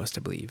bedpost,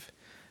 I believe.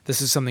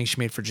 This is something she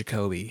made for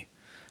Jacoby.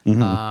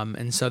 Mm-hmm.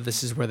 And so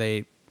this is where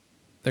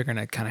they're going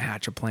to kind of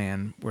hatch a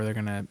plan where they're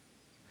going to,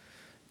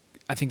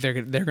 I think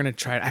they're going to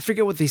try, I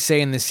forget what they say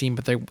in this scene,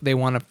 but they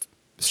want to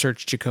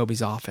search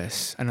Jacoby's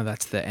office. I know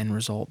that's the end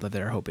result that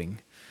they're hoping.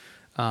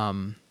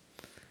 And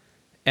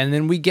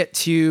then we get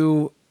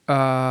to,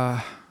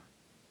 this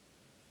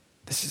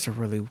is a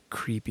really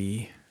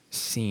creepy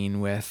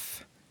scene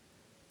with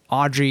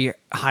Audrey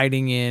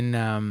hiding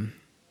in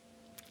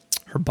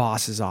her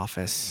boss's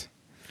office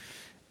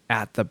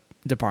at the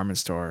department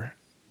store.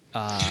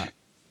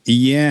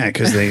 Yeah,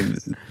 because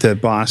the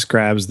boss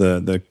grabs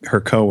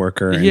her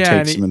coworker and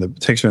takes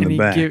her in the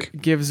back.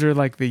 Gives her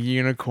like the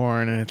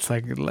unicorn, and it's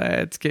like,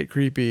 let's get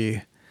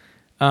creepy.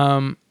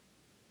 And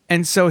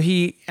so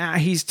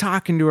he's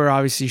talking to her.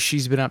 Obviously,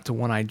 she's been up to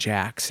One-Eyed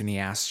Jack's, and he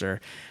asks her,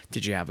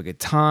 "Did you have a good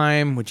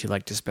time? Would you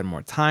like to spend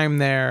more time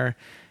there?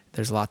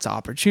 There's lots of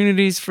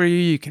opportunities for you.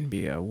 You can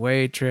be a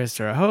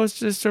waitress or a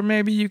hostess, or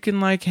maybe you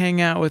can like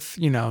hang out with,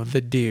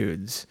 the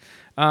dudes."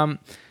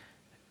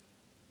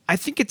 I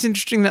think it's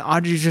interesting that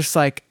Audrey's just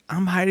like,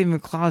 I'm hiding in the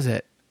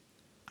closet.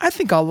 I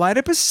think I'll light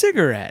up a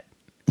cigarette.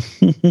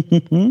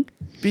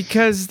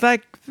 Because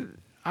that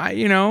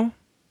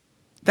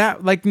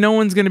like no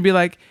one's going to be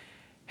like,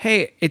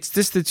 hey, it's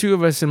just the two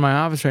of us in my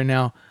office right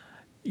now.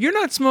 You're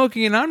not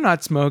smoking and I'm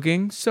not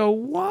smoking. So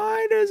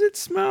why does it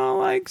smell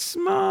like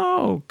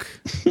smoke?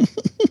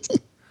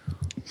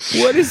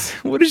 What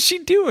is she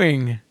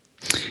doing?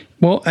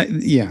 Well, I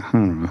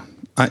don't know.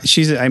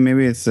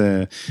 Maybe it's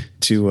to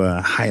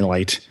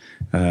highlight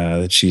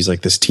that she's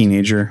like this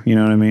teenager. You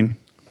know what I mean?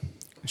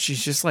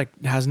 She's just like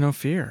has no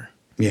fear.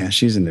 Yeah,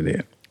 she's an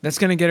idiot. That's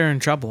gonna get her in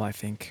trouble, I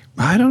think.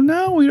 I don't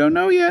know. We don't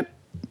know yet.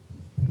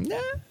 Nah,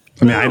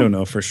 I don't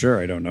know for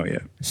sure. I don't know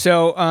yet.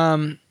 So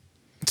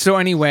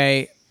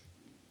anyway,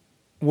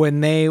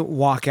 when they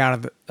walk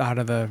out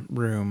of the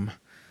room,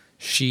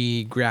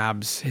 she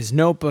grabs his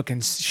notebook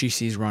and she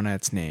sees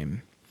Ronette's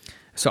name.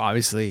 So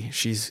obviously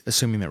she's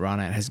assuming that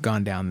Ronette has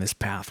gone down this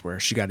path where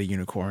she got a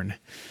unicorn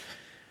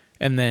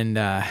and then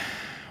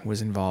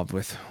was involved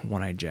with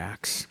One-Eyed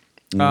Jack's.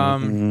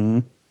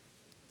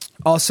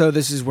 Also,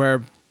 this is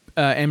where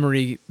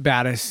Emery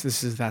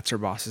Battis, that's her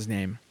boss's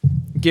name,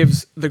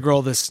 gives the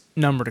girl this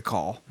number to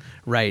call,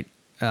 right?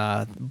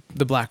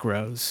 The Black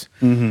Rose.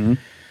 Mm-hmm.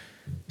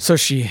 So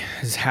she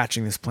is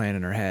hatching this plan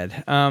in her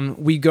head.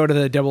 We go to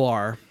the Double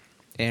R,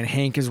 and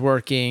Hank is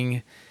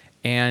working,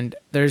 and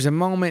there's a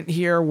moment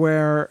here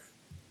where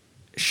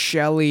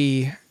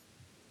Shelley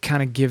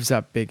kind of gives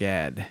up Big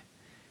Ed.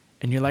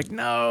 And you're like,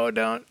 no,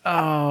 don't.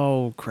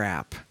 Oh,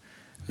 crap.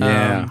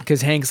 Yeah.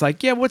 Because Hank's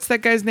like, yeah, what's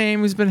that guy's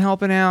name who's been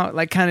helping out?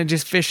 Like, kind of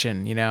just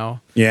fishing,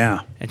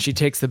 Yeah. And she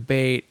takes the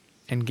bait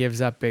and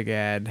gives up Big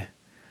Ed.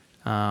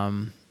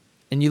 And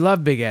you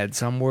love Big Ed,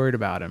 so I'm worried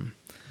about him.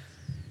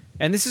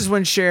 And this is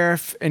when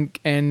Sheriff and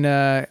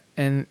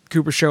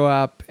Cooper show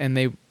up,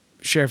 and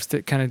Sheriff's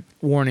kind of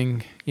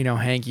warning,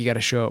 Hank, you got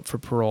to show up for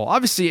parole.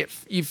 Obviously,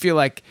 you feel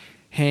like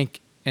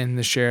Hank and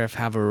the Sheriff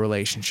have a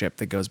relationship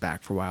that goes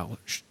back for a while.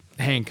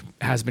 Hank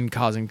has been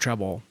causing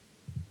trouble.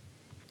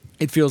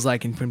 It feels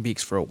like in Twin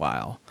Peaks for a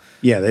while.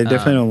 Yeah, they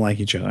definitely don't like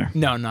each other.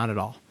 No, not at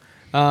all.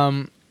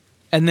 And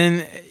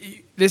then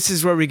this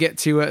is where we get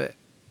to,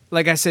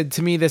 like I said,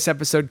 to me, this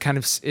episode kind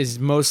of is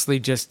mostly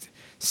just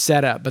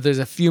set up, but there's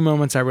a few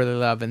moments I really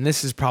love. And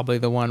this is probably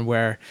the one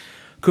where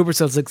Cooper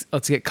says,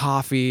 let's get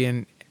coffee.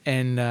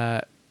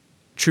 And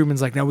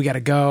Truman's like, no, we got to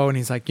go. And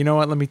he's like, you know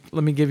what? Let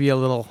me give you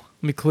let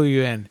me clue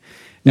you in.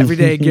 Every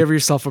day, give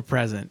yourself a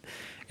present.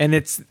 And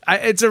it's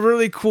a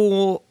really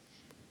cool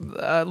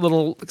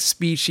little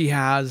speech he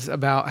has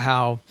about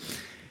how,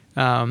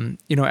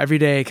 every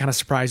day kind of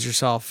surprise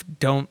yourself.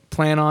 Don't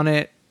plan on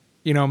it.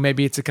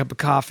 Maybe it's a cup of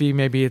coffee.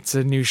 Maybe it's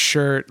a new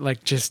shirt.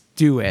 Like, just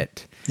do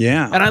it.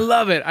 Yeah. And I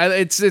love it.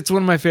 It's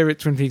one of my favorite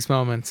Twin Peaks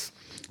moments.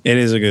 It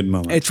is a good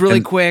moment. It's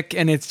really quick,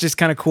 and it's just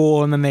kind of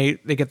cool. And then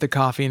they get the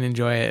coffee and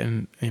enjoy it,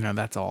 and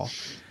that's all.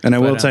 And I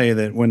will tell you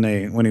that when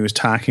he was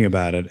talking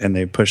about it and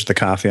they pushed the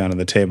coffee onto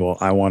the table,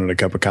 I wanted a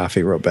cup of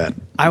coffee real bad.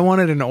 I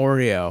wanted an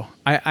Oreo.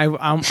 I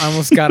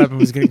almost got up and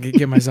was going to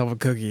get myself a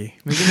cookie.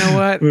 Like, you know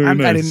what?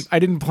 Nice. I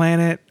didn't plan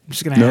it. I'm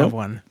just going to have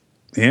one.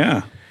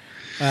 Yeah.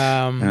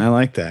 And I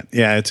like that.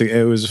 Yeah,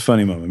 it was a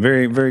funny moment.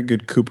 Very, very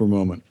good Cooper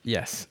moment.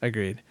 Yes,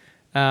 agreed.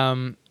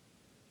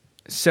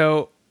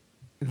 So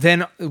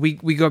then we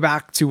go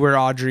back to where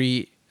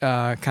Audrey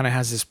kind of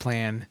has this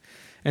plan.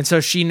 And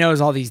so she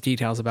knows all these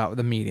details about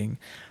the meeting.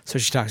 So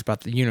she talks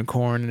about the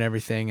unicorn and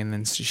everything, and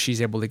then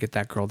she's able to get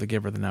that girl to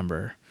give her the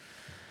number.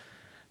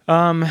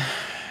 And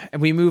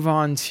we move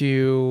on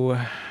to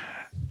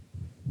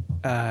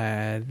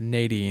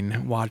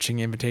Nadine watching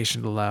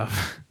Invitation to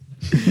Love.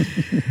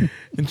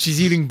 And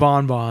she's eating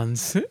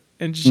bonbons.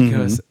 And she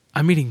goes,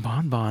 I'm eating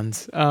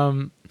bonbons.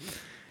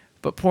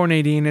 But poor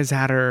Nadine has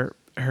had her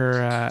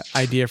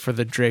idea for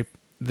the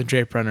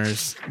drape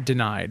runners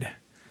denied.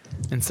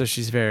 And so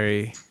she's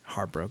very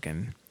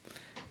heartbroken.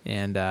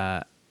 And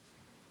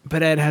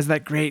but Ed has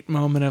that great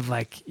moment of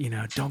like,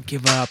 don't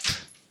give up.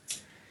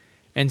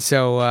 And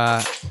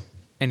so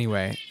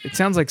anyway, it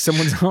sounds like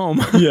someone's home.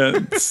 Yeah,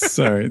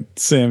 sorry.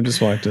 Sam just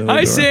walked in the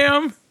Hi, door.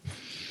 Sam.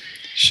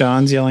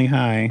 Sean's yelling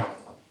hi.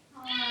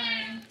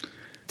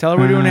 Tell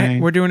her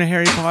we're doing a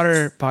Harry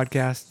Potter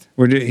podcast.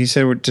 He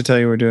said to tell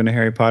you we're doing a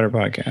Harry Potter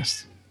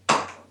podcast.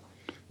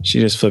 She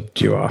just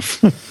flipped you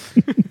off.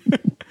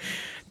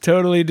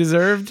 Totally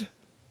deserved.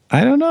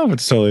 I don't know if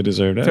it's totally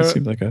deserved. That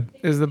seems like a...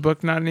 Is the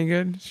book not any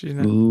good? She's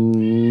not...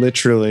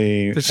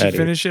 Literally... Did she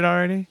finish it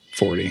already?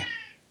 40.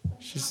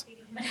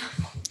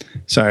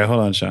 Sorry, hold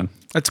on, Sean.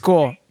 That's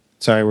cool.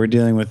 Sorry, we're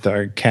dealing with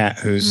our cat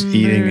who's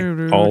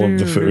eating all of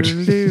the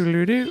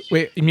food.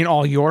 Wait, you mean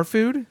all your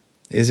food?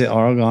 Is it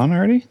all gone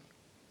already?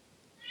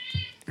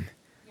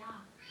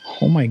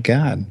 Oh my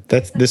God.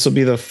 This will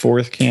be the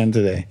 4th can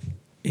today.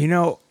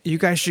 You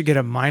guys should get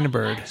a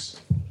Minabird.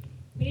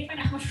 We need to find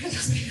out how much we're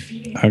supposed to be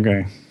feeding.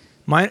 Okay.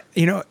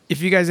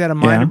 If you guys had a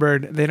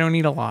Minabird, they don't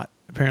eat a lot,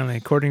 apparently,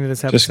 according to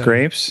this episode. Just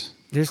grapes?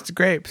 Just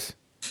grapes.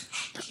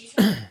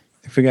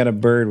 If we got a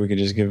bird, we could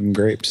just give him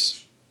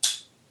grapes.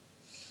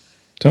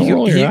 Don't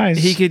roll your eyes.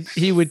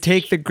 He would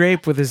take the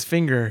grape with his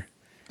finger.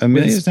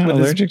 Amelia's not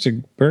allergic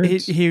to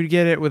birds. He would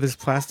get it with his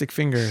plastic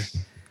finger,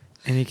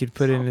 and he could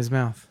put it in his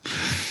mouth.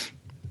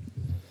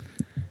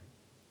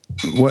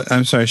 What?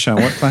 I'm sorry, Sean.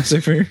 What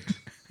plastic finger?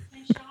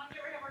 And Sean,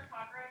 get rid of our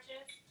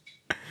cockroaches.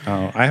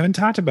 Oh, I haven't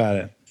talked about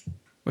it.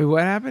 Wait,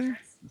 what happened?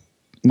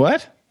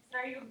 What?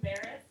 Are you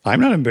embarrassed? I'm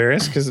not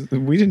embarrassed because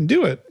we didn't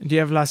do it. Do you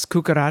have las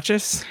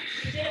cucarachas?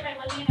 You did it by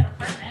living in an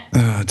apartment.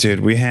 Oh,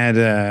 dude, we had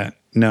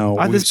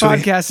no. This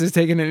podcast is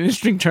taking an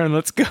interesting turn.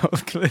 Let's go.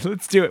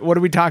 Let's do it. What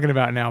are we talking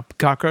about now?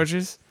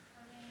 Cockroaches?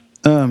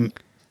 Do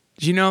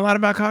you know a lot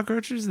about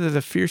cockroaches? They're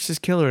the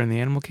fiercest killer in the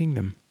animal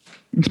kingdom.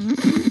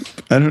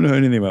 I don't know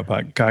anything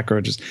about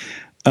cockroaches.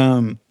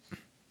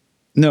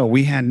 No,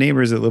 we had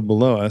neighbors that lived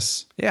below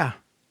us. Yeah.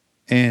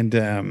 And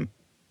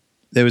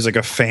there was like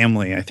a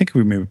family. I think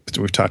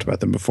we've talked about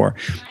them before.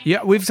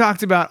 Yeah, we've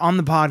talked about on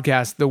the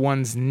podcast the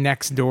ones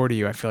next door to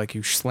you. I feel like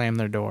you slam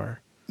their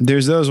door.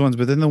 There's those ones,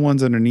 but then the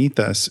ones underneath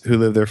us who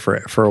lived there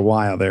for a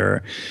while.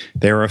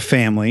 They were a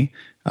family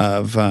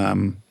of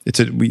it's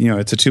a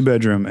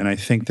 2-bedroom, and I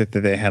think that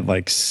they had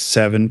like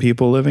 7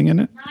 people living in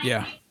it.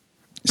 Yeah.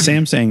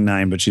 Sam's saying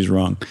 9, but she's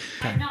wrong.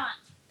 I'm not.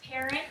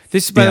 Parents.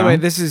 This, by the way,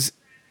 this is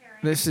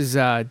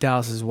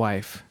Dallas's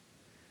wife.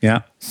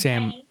 Yeah.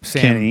 Sam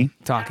Kenny.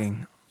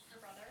 talking. Her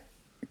brother.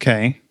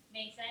 Okay.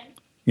 Mason.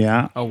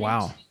 Yeah. Oh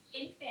wow.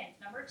 Infant.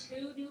 Number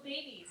 2 new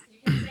babies. You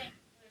can think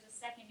there's a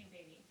second new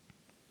baby.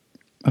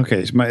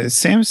 Okay.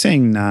 Sam's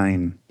saying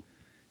 9,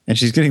 and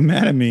she's getting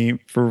mad at me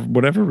for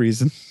whatever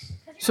reason.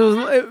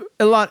 So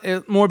a lot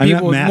more I'm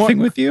people. not mathing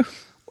with you.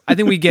 I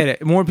think we get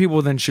it. More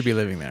people than should be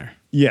living there.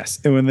 Yes,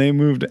 and when they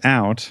moved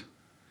out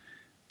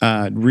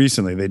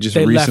recently, they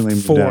left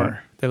moved 4. out.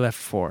 They left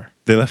 4,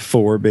 They left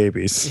 4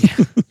 babies,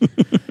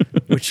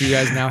 which you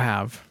guys now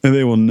have. and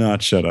they will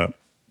not shut up.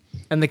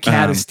 And the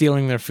cat is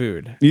stealing their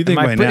food. You think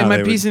by now am I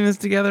they would- piecing this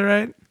together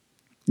right?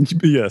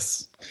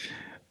 Yes,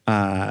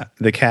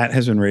 the cat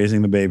has been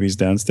raising the babies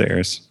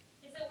downstairs.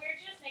 Is it weird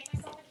to just make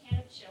myself a can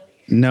of chili?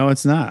 No,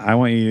 it's not. I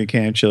want you to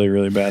can of chili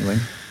really badly.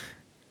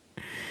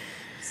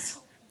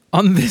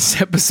 On this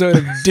episode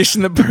of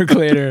Dishing the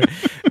Percolator,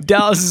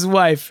 Dallas's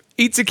wife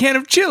eats a can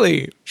of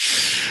chili.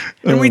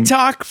 And we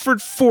talk for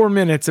 4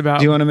 minutes about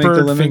Do you want to make the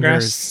bird lemongrass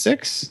fingers.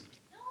 6?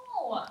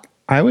 No.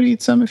 I would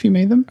eat some if you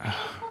made them. I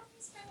had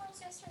these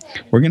fingers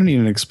yesterday. We're going to need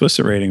an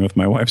explicit rating with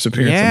my wife's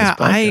appearance Yeah,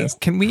 on this podcast.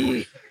 can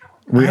we?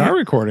 We I- are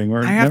recording.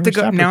 We're I have to never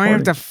go stop now. I have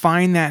recording. to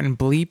find that and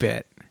bleep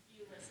it.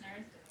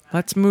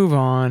 Let's move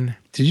on.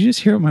 Did you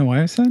just hear what my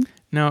wife said?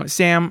 No,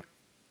 Sam,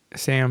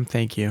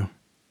 thank you.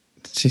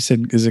 She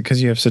said, "Is it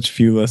because you have such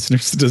few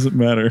listeners? It doesn't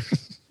matter."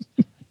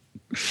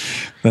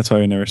 That's why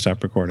we never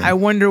stop recording. I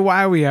wonder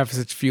why we have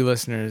such few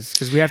listeners,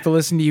 because we have to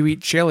listen to you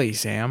eat chili,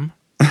 Sam.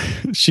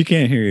 She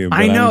can't hear you. But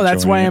I know, I'm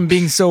that's why enjoying I'm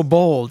being so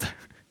bold.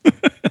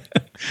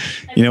 it.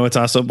 You know what's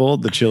also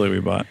bold? The chili we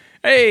bought.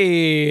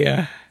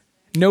 Hey,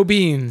 no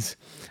beans.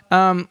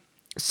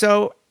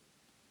 So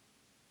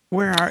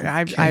where are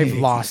I've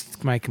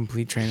lost my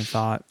complete train of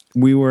thought.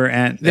 We were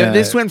at.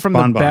 This went from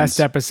Bon the Bons. best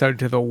episode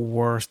to the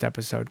worst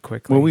episode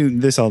quickly. Well,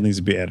 this all needs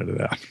to be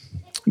edited out.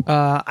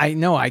 I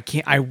know I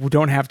can't. I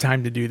don't have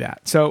time to do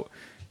that. So,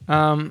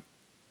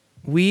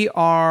 we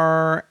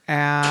are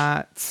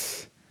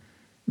at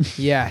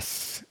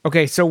yes.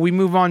 Okay, so we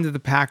move on to the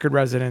Packard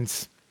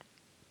residence.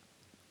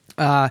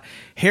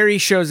 Harry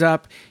shows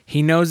up.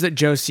 He knows that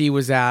Josie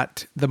was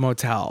at the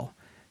motel,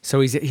 so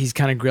he's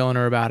kind of grilling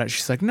her about it.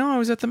 She's like, "No, I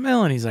was at the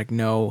mill," and he's like,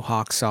 "No,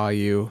 Hawk saw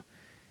you.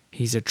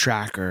 He's a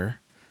tracker."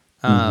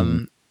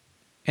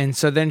 And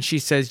so then she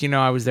says,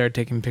 I was there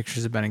taking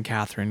pictures of Ben and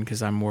Catherine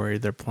because I'm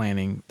worried they're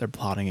plotting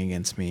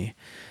against me.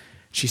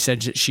 She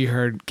said that she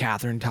heard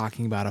Catherine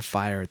talking about a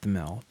fire at the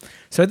mill.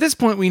 So at this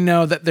point, we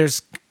know that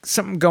there's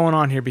something going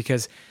on here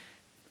because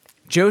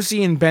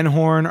Josie and Ben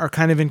Horn are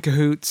kind of in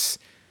cahoots,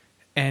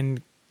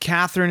 and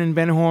Catherine and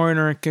Ben Horn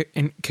are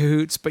in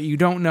cahoots, but you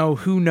don't know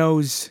who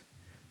knows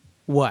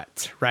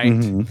what, right?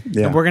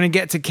 Yeah. And we're going to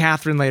get to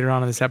Catherine later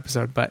on in this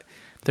episode, but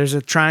there's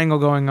a triangle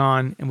going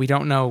on, and we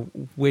don't know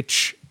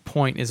which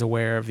point is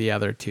aware of the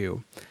other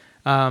two.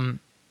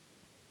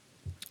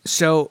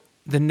 So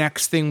the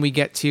next thing we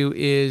get to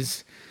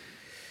is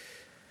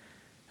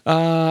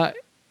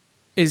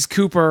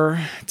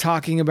Cooper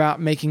talking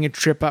about making a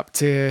trip up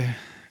to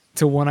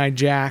One-Eyed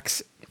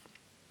Jack's,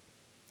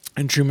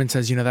 and Truman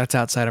says, that's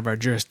outside of our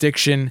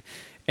jurisdiction,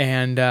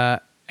 and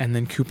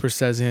then Cooper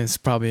says it's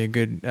probably a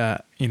good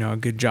a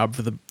good job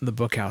for the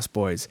Bookhouse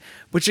boys,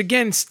 which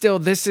again, still,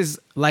 this is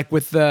like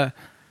with the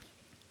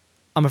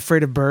I'm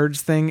afraid of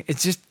birds thing. It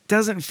just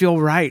doesn't feel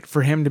right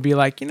for him to be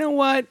like, you know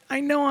what? I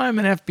know I'm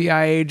an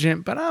FBI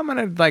agent, but I'm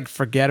going to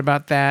forget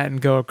about that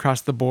and go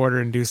across the border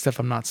and do stuff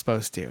I'm not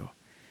supposed to.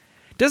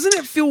 Doesn't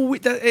it feel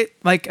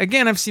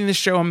again, I've seen this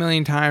show a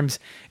million times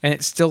and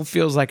it still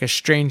feels like a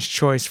strange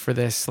choice for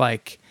this.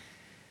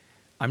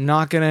 I'm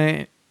not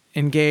going to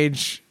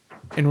engage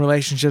in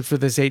relationships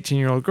with this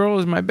 18-year-old girl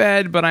in my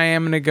bed, but I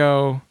am going to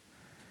go.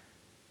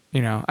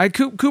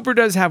 Cooper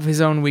does have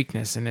his own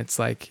weakness, and it's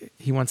like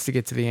he wants to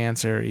get to the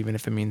answer, even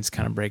if it means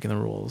kind of breaking the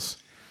rules.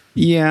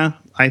 Yeah,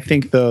 I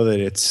think though that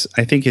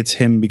it's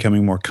him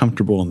becoming more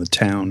comfortable in the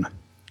town.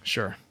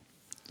 Sure.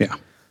 Yeah.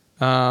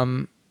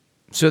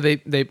 So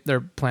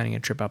they're planning a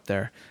trip up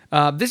there.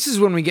 This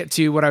is when we get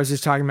to what I was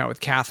just talking about with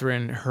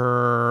Catherine.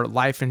 Her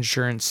life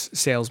insurance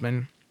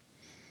salesman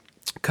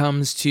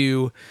comes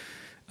to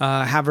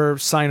have her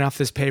sign off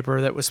this paper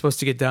that was supposed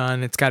to get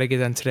done. It's got to get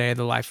done today.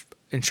 The life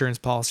insurance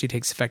policy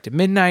takes effect at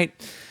midnight,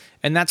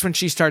 and that's when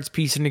she starts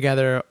piecing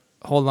together,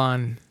 hold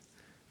on,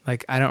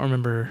 I don't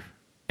remember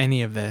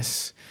any of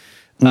this.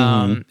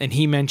 And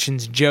he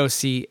mentions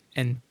Josie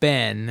and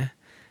Ben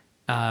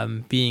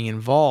being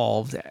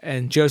involved,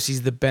 and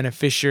Josie's the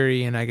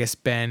beneficiary, and I guess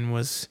Ben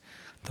was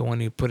the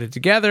one who put it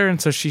together,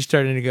 and so she's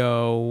starting to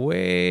go,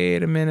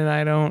 wait a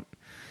minute,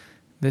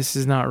 this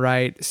is not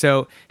right.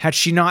 So had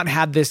she not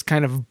had this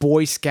kind of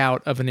Boy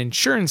Scout of an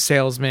insurance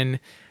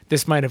salesman,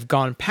 this might have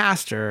gone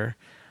past her,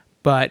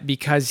 but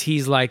because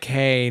he's like,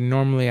 hey,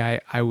 normally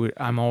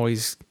I'm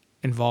always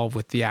involved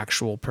with the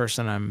actual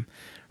person I'm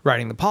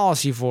writing the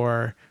policy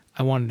for,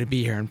 I wanted to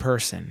be here in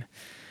person.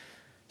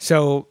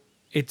 So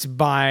it's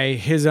by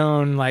his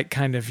own, this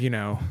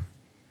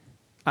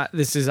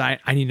is, I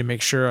need to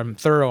make sure I'm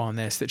thorough on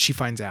this, that she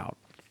finds out.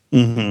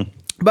 Mm-hmm.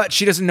 But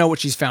she doesn't know what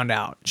she's found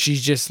out.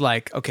 She's just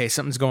like, okay,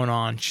 something's going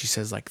on. She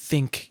says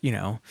think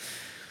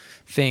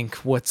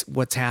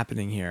what's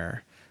happening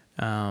here.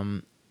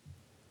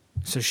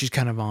 So she's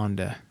kind of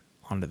onto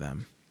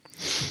them.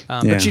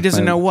 But she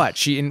doesn't know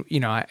what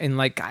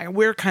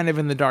we're kind of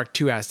in the dark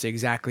too as to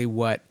exactly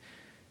what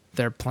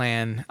their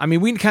plan. I mean,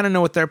 we kind of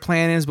know what their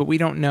plan is, but we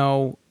don't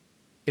know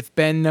if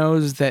Ben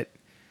knows that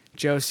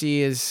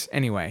Josie is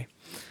anyway.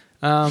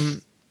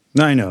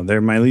 No, I know.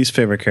 They're my least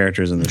favorite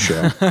characters in the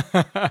show.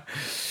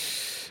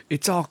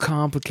 It's all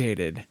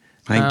complicated.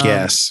 I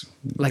guess.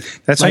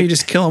 That's why you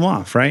just kill them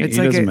off, right? It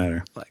doesn't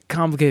matter.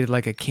 Complicated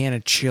like a can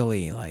of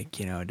chili.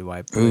 Do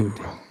I put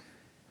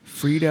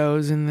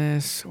Fritos in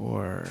this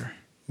or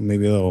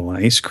maybe a little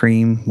ice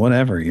cream,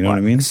 whatever. You know what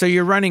I mean? So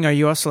you're running. Are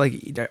you also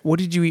like? What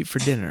did you eat for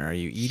dinner? Are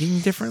you eating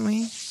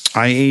differently?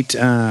 I ate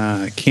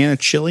a can of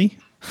chili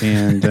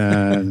and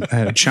I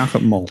had a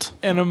chocolate malt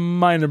And a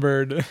minor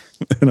bird.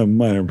 and a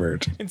minor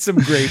bird. And some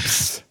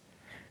grapes.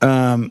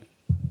 No.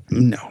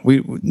 I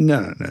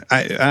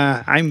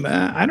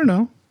don't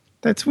know.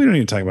 We don't need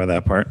to talk about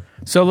that part.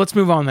 So let's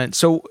move on then.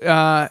 So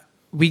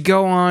we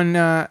go on.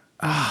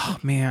 Oh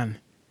man,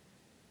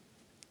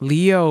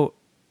 Leo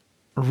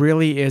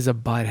really is a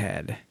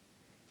butthead.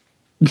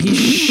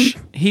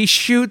 He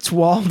shoots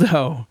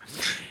Waldo.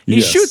 He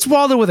Yes. shoots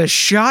Waldo with a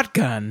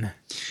shotgun.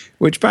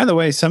 Which, by the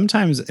way,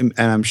 sometimes, and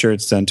I'm sure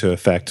it's done to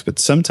effect, but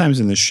sometimes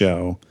in the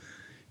show,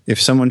 if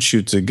someone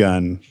shoots a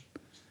gun,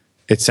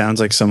 it sounds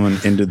like someone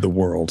ended the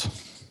world.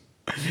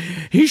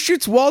 He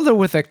shoots Waldo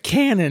with a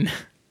cannon.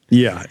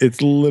 Yeah,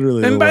 it's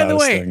literally And the by the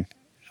loudest way, thing.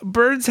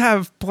 birds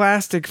have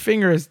plastic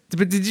fingers,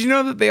 but did you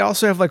know that they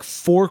also have like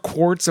 4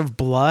 quarts of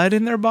blood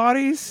in their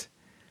bodies?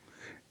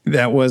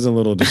 That was a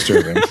little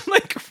disturbing.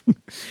 Like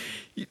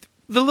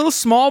the little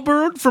small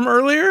bird from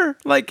earlier,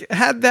 like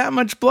had that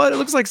much blood. It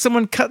looks like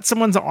someone cut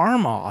someone's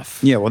arm off.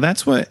 Yeah, well,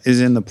 that's what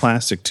is in the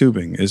plastic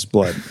tubing is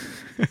blood.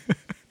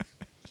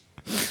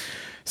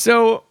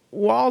 So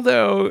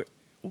Waldo,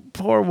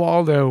 poor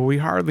Waldo, we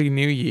hardly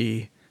knew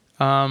ye.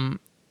 But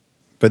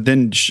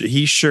then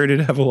he sure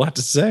did have a lot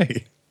to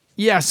say.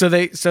 Yeah, so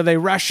they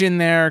rush in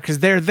there because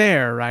they're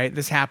there, right?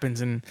 This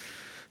happens and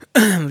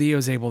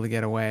Leo's able to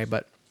get away,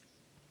 but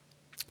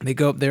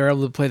they're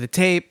able to play the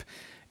tape,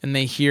 and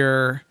they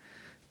hear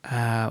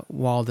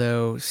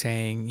Waldo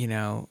saying, you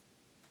know,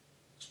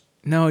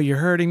 no, you're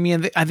hurting me.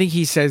 And I think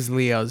he says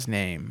Leo's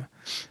name,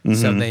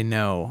 so they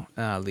know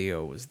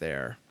Leo was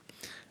there.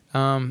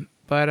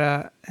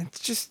 But it's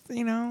just,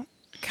 you know.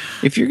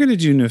 If you're going to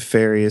do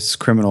nefarious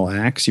criminal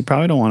acts, you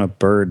probably don't want a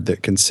bird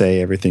that can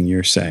say everything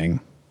you're saying.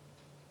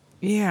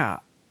 Yeah.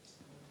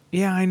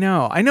 Yeah, I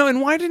know.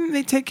 And why didn't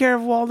they take care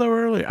of Waldo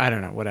earlier? I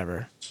don't know.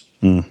 Whatever.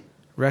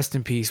 Rest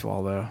in peace,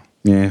 Waldo.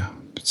 Yeah,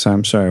 so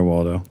I'm sorry,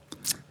 Waldo.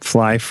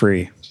 Fly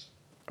free.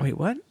 Wait,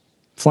 what?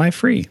 Fly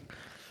free.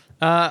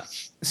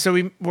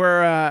 So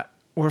we're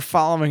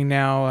following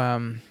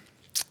now.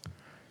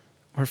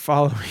 We're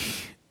following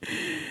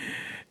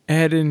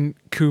Ed and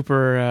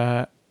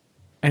Cooper,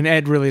 and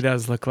Ed really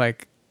does look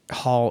like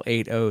Hall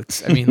 8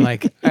 Oates. I mean,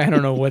 like I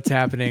don't know what's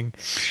happening,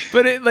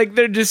 but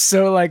they're just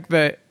so like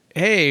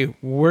hey,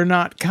 we're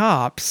not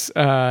cops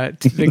to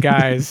the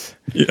guys.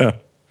 Yeah.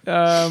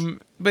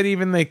 But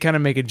even they kind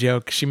of make a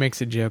joke. She makes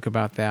a joke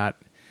about that,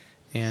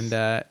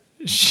 and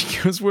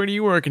she goes, "Where do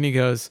you work?" And he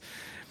goes,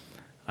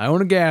 "I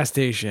own a gas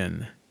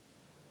station.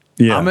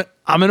 Yeah.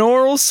 I'm an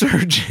oral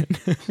surgeon."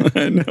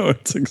 I know,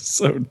 it's like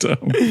so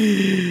dumb.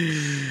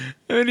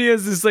 And he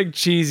has this like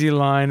cheesy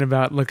line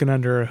about looking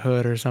under a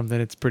hood or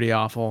something. It's pretty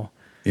awful.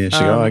 Yeah, she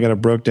I got a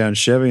broke down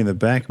Chevy in the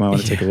back. Might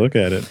want to take a look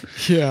at it.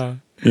 Yeah.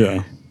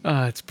 Yeah.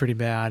 It's pretty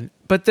bad.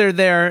 But they're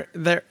there.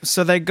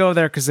 So they go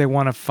there because they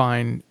want to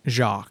find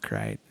Jacques,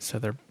 right? So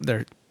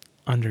they're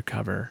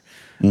undercover.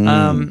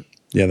 Yeah,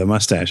 the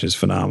mustache is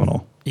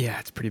phenomenal. Yeah,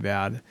 it's pretty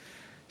bad.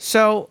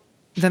 So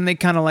then they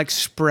kind of like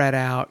spread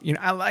out. You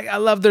know, I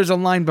love. There's a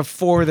line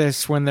before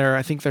this when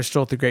I think they're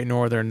still at the Great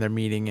Northern. They're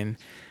meeting, and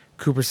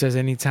Cooper says,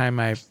 "Anytime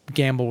I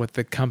gamble with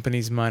the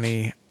company's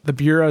money, the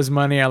bureau's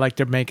money, I like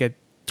to make a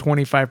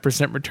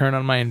 25% return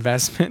on my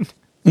investment."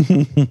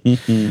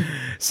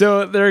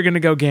 So they're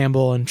gonna go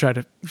gamble and try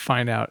to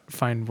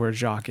find where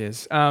Jacques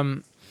is.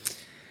 The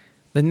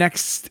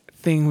next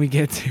thing we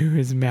get to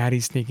is Maddie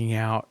sneaking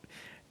out,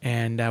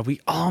 and we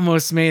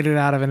almost made it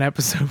out of an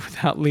episode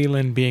without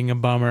Leland being a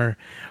bummer,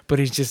 but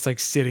he's just like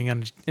sitting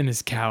in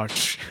his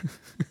couch.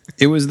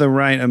 It was the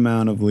right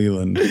amount of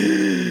Leland.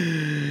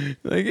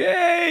 Like,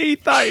 hey, he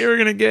thought you were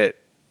gonna get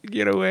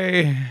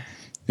away.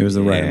 It was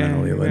the right amount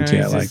of Leland.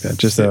 Yeah, I like that.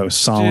 Just a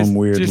solemn,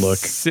 weird look.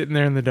 Sitting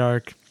there in the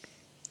dark.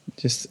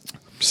 Just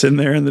sitting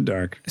there in the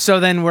dark. So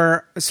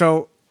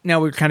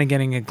now we're kind of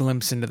getting a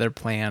glimpse into their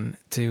plan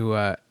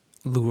to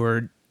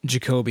lure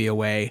Jacoby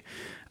away.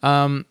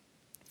 Maddie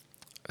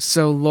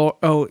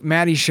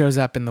shows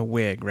up in the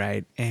wig,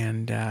 right?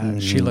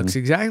 And she looks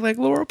exactly like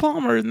Laura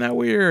Palmer. Isn't that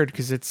weird?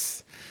 Because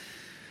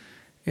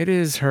it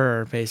is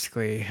her,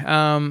 basically.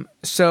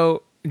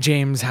 So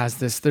James has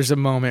this. There's a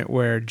moment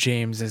where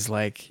James is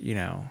like, you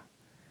know,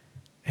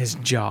 his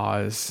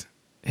jaws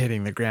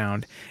hitting the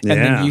ground, and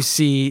then you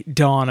see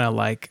Donna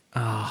like,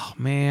 oh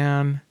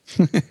man,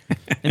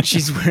 and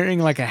she's wearing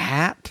like a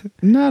hat.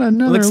 Not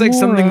another. Looks like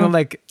Laura. something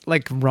like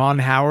Ron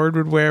Howard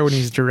would wear when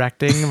he's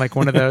directing, like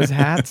one of those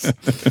hats.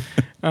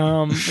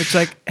 It's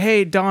like,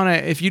 hey Donna,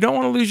 if you don't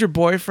want to lose your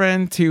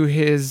boyfriend to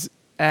his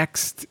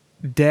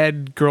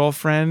ex-dead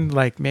girlfriend,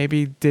 like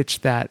maybe ditch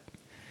the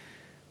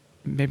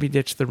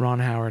Ron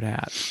Howard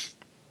hat.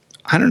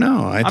 I don't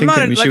know. I'm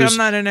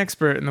not an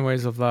expert in the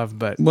ways of love,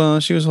 but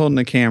well, she was holding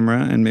a camera,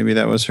 and maybe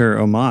that was her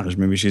homage.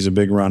 Maybe she's a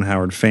big Ron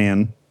Howard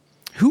fan.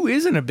 who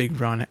isn't a big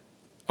Ron?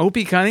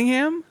 Opie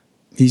Cunningham?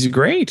 He's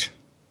great.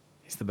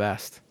 He's the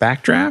best.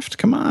 Backdraft?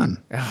 Come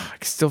on. I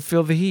can still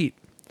feel the heat.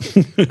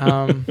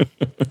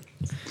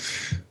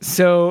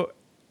 So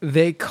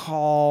they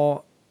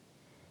call.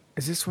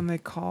 Is this when they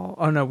call?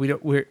 Oh no, we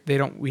don't.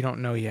 We don't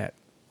know yet.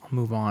 I'll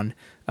move on.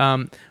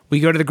 We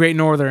go to the Great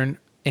Northern,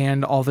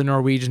 and all the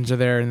Norwegians are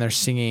there, and they're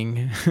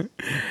singing.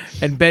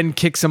 And Ben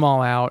kicks them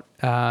all out,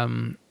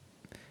 and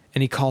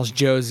he calls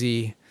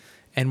Josie,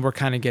 and we're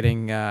kind of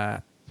getting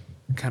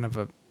kind of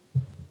a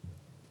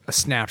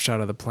snapshot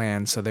of the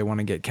plan. So they want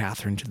to get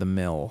Catherine to the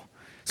mill.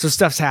 So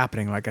stuff's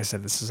happening. Like I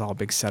said, this is all a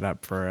big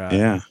setup for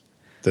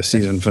the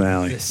season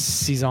finale. The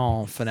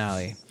season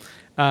finale.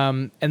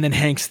 And then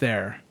Hank's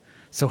there.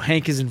 So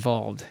Hank is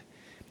involved.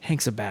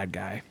 Hank's a bad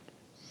guy.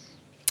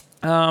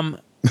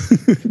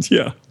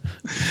 Yeah.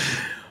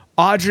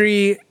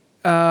 Audrey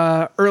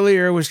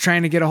earlier was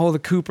trying to get a hold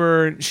of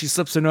Cooper. She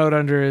slips a note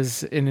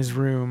in his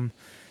room,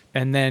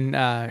 and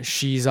then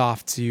she's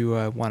off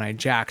to One-Eyed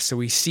Jack. So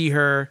we see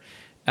her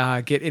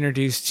get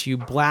introduced to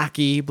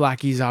Blackie.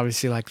 Blackie's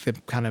obviously like the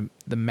kind of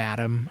the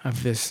madam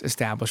of this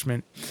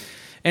establishment.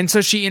 And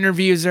so she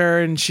interviews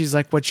her, and she's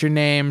like, "What's your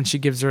name?" And she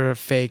gives her a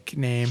fake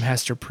name,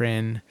 Hester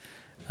Prynne.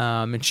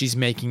 And she's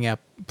making up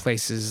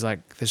places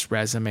like this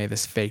resume,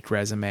 this fake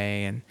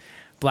resume, and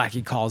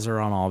Blackie calls her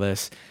on all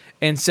this.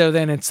 And so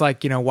then it's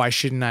like, why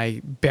shouldn't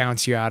I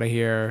bounce you out of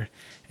here?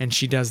 And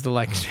she does the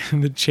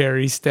the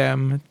cherry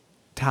stem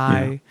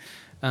tie.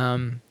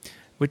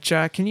 Which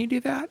can you do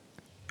that?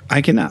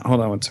 I cannot. Hold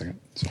on one second.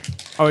 Sorry.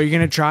 Oh, are you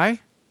gonna try?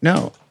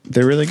 No,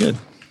 they're really good.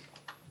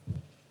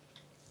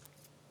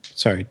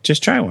 Sorry,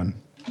 just try one.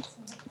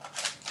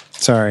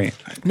 Sorry.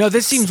 No,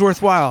 this seems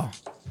worthwhile.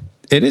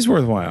 It is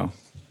worthwhile.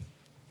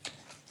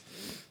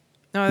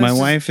 No, My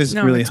wife is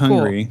really it's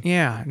hungry. Cool.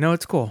 Yeah, no,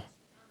 it's cool.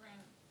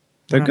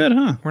 They're good,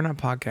 huh? We're not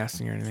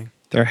podcasting or anything.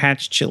 They're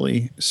Hatch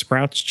Chili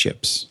Sprouts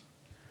chips.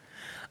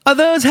 Are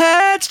those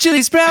Hatch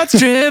Chili Sprouts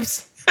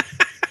chips?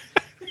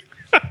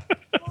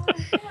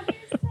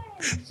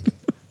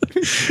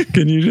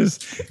 Can you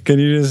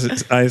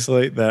just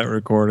isolate that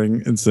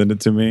recording and send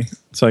it to me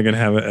so I can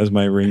have it as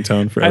my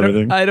ringtone for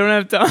everything? I don't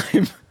have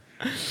time.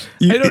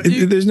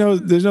 There's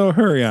no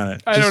hurry on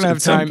it. I don't have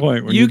time. At some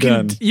point when you you're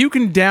done. You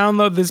can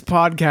download this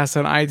podcast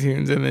on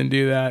iTunes and then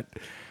do that.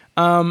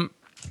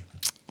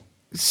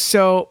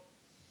 So,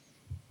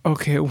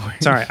 okay.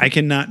 Wait. Sorry, I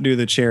cannot do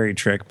the cherry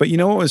trick. But you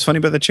know what was funny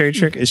about the cherry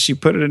trick is she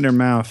put it in her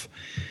mouth,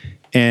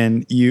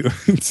 and you.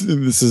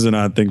 This is an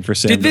odd thing for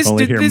Sam to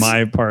only hear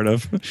my part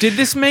of. Did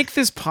this make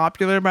this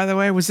popular? By the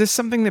way, was this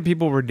something that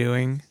people were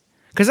doing?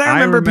 Because I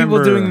remember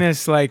people doing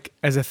this like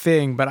as a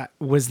thing. But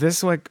was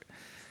this like?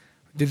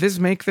 Did this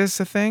make this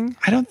a thing?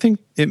 I don't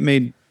think it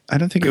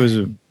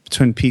was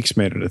Twin Peaks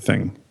made it a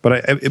thing,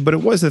 but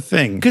it was a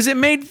thing because it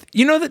made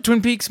that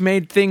Twin Peaks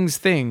made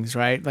things,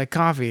 right? Like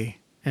coffee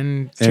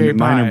and cherry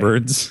pie minor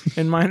birds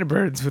and minor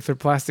birds with their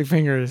plastic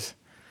fingers.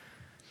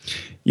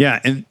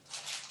 Yeah, and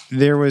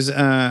there was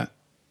no,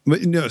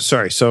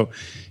 sorry. So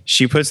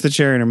she puts the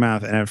cherry in her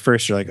mouth, and at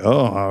first you're like,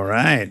 "Oh, all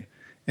right,"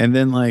 and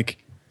then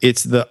like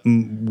it's the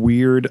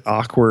weird,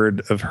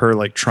 awkward of her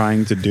like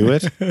trying to do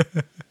it.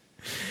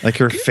 Like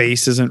her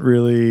face isn't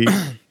really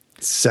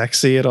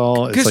sexy at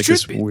all. It's like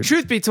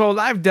truth be told,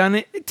 I've done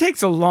it. It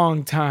takes a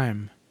long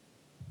time.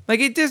 Like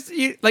it just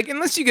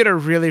unless you get a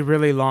really,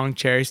 really long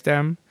cherry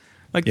stem,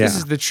 this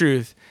is the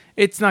truth.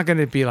 It's not going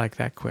to be like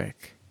that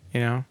quick,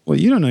 Well,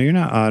 you don't know. You're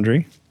not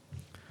Audrey.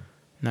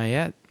 Not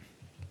yet.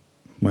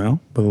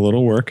 Well, with a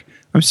little work.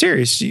 I'm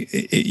serious.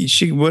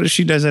 She what if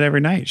she does it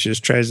every night? She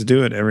just tries to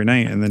do it every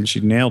night, and then she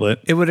nailed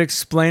it. It would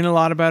explain a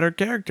lot about her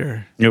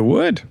character. It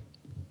would.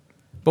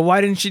 But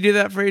why didn't she do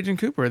that for Agent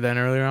Cooper then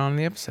earlier on in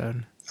the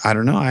episode? I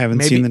don't know. I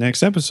haven't seen the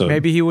next episode.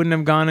 Maybe he wouldn't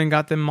have gone and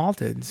got them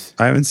malteds.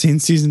 I haven't seen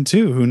season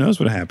 2. Who knows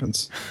what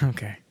happens?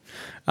 Okay.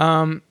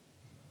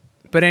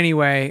 But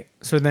anyway,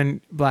 so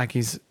then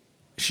she's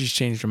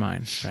changed her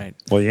mind, right?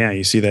 Well, yeah,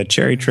 you see that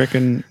cherry trick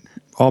and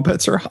all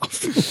bets are off.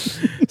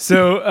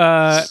 So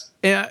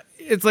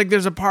it's like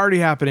there's a party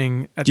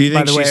happening. Do you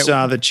think she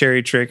saw the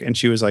cherry trick and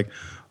she was like,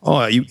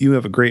 "Oh, you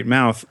have a great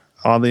mouth.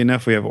 Oddly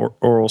enough, we have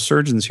oral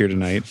surgeons here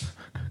tonight.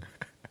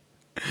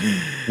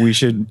 We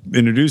should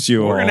introduce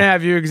you all. We're going to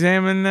have you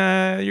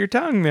examine your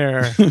tongue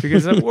there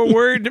because we're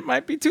worried it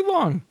might be too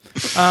long."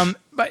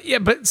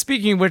 But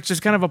speaking of which, there's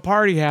kind of a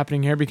party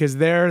happening here because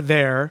they're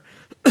there.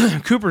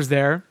 Cooper's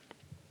there.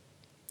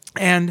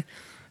 And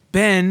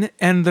Ben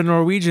and the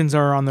Norwegians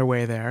are on their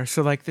way there.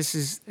 So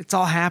it's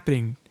all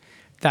happening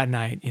that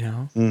night,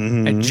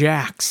 at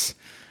Jack's.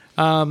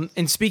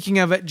 And speaking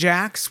of at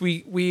Jack's,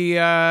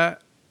 we're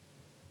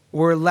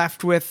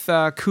left with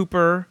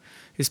Cooper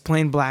is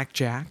playing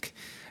blackjack,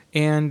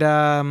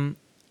 and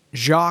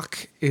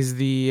Jacques is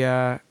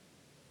the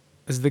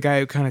guy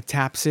who kind of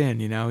taps in.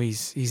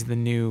 He's the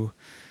new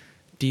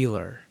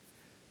dealer.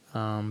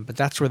 But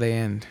that's where they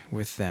end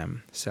with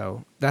them.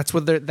 So that's who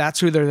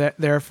they're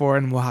there for,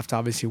 and we'll have to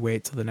obviously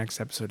wait till the next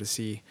episode to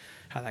see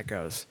how that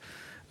goes.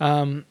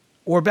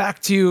 We're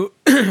back to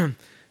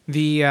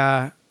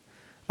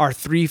our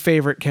three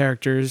favorite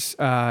characters,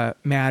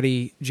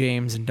 Maddie,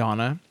 James, and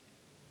Donna.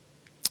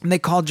 And they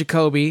call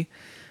Jacoby.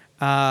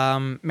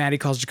 Maddie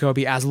calls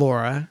Jacoby as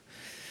Laura.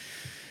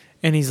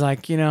 And he's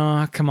like,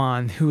 come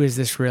on, who is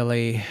this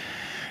really?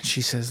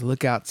 She says,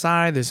 look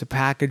outside. There's a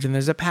package, and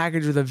there's a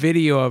package with a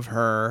video of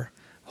her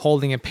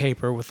holding a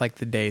paper with like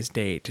the day's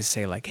date to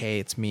say like, hey,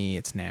 it's me,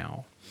 it's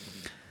now.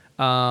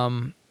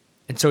 And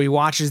so he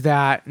watches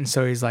that, and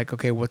so he's like,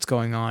 okay, what's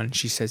going on?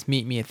 She says,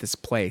 meet me at this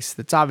place.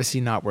 That's obviously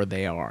not where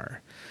they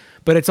are,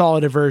 but it's all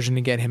a diversion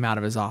to get him out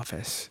of his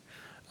office.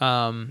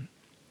 And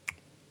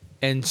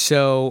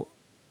so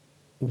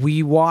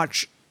we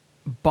watch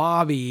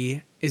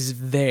Bobby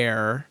is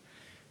there,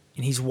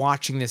 and he's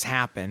watching this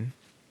happen.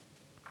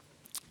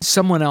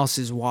 Someone else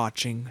is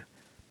watching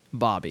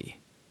Bobby.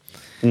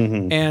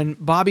 Mm-hmm.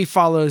 And Bobby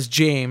follows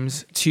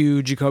James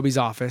to Jacoby's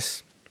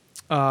office,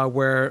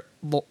 where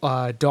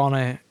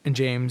Donna and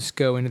James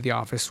go into the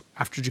office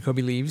after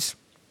Jacoby leaves.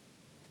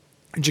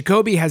 And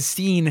Jacoby has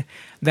seen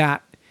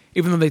that,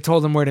 even though they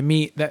told him where to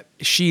meet, that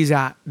she's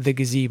at the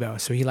gazebo.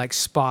 So he like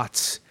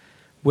spots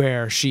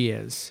where she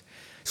is.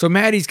 So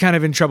Maddie's kind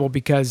of in trouble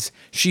because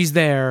she's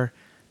there,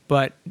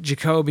 but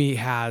Jacoby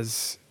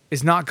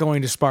is not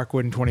going to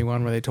Sparkwood in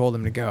 21 where they told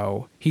him to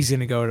go. He's going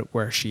to go to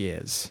where she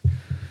is.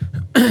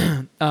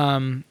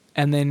 And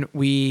then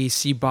we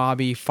see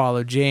Bobby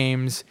follow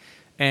James,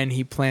 and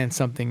he plants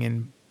something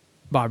in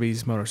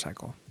Bobby's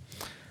motorcycle.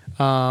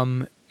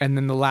 And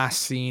then the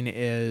last scene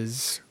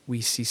is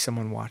we see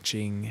someone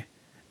watching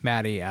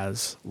Maddie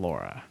as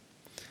Laura.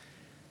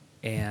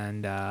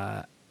 And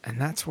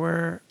that's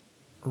where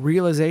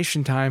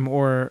realization time,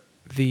 or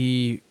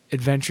the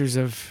adventures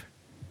of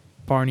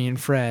Barney and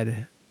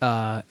Fred,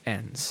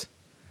 ends.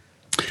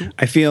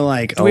 I feel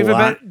like do we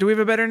have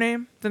a better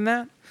name than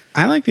that?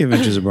 I like the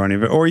Adventures of Barney,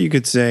 or you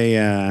could say,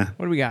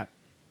 what do we got?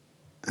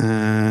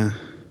 A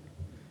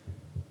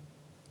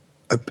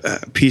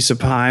piece of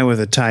pie with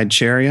a tied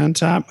cherry on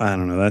top. I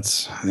don't know.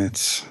 That's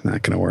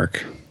not going to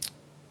work.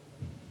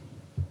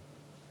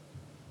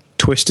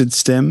 Twisted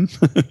stem.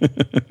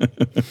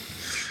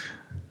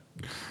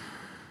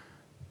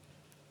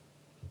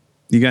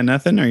 You got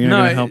nothing? Or you're not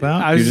going to help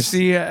out? I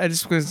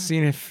just was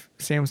seeing if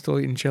Sam was still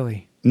eating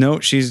chili. No,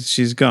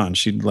 she's gone.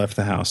 She left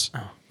the house.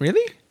 Oh,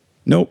 really?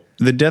 Nope.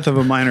 The death of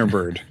a minor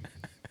bird.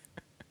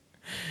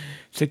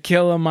 To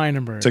kill a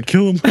minor bird. To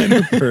kill a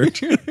minor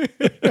bird.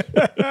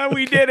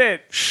 We did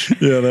it.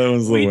 Yeah, that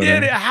was the winner. We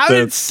did it. How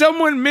did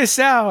someone miss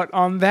out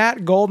on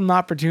that golden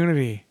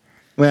opportunity?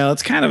 Well,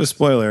 it's kind of a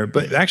spoiler,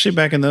 but actually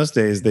back in those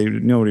days,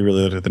 nobody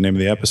really looked at the name of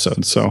the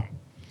episode, so.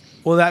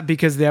 Well, that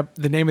because the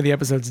name of the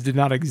episodes did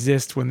not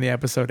exist when the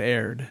episode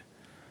aired.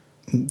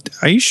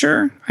 Are you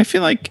sure? I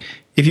feel like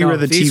if you were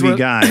the TV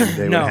guide,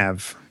 they would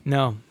have.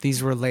 No,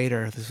 these were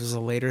later. This was a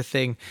later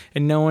thing,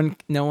 and no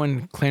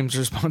one claims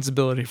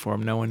responsibility for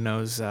them. No one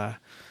knows. No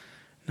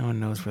one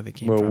knows where they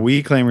came from. Well,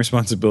 we claim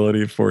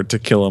responsibility for To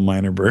Kill a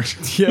Minor Bird.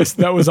 Yes,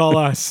 that was all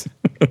us.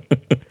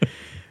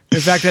 In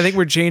fact, I think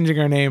we're changing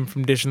our name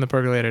from Dish in the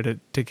Percolator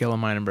to Kill a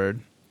Minor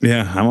Bird.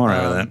 Yeah, I'm all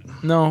right with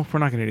that. No, we're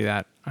not going to do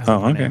that.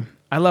 Okay.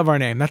 I love our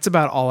name. That's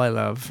about all I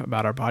love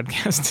about our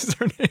podcast is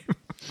our name.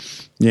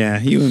 Yeah,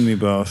 you and me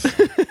both.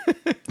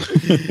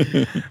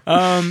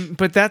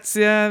 But that's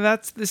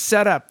the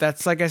setup.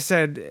 That's, like I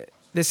said,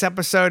 this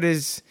episode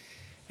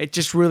it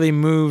just really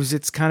moves.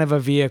 It's kind of a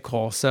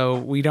vehicle, so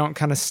we don't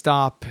kind of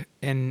stop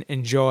and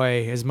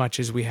enjoy as much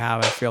as we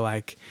have. I feel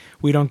like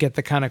we don't get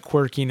the kind of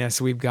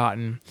quirkiness we've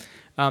gotten.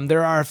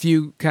 There are a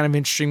few kind of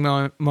interesting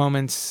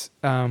moments,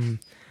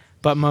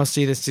 but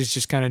mostly this is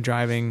just kind of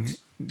driving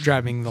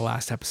the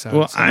last episode.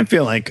 Well, so. I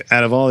feel like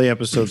out of all the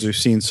episodes we've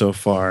seen so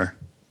far,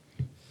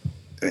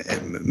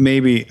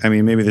 maybe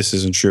this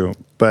isn't true,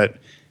 but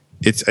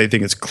I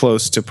think it's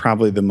close to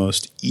probably the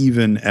most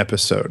even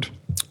episode.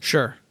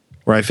 Sure.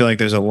 Where I feel like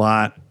there's a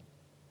lot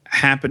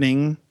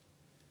happening,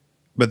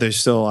 but there's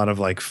still a lot of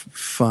like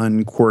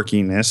fun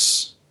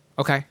quirkiness.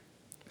 Okay.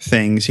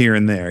 Things here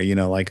and there,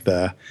 like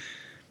the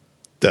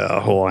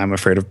whole I'm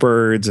Afraid of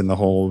Birds and the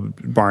whole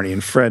Barney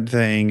and Fred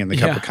thing and the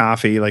cup of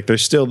coffee. Like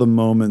there's still the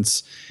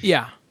moments.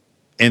 Yeah.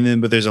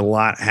 But there's a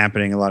lot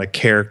happening, a lot of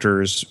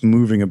characters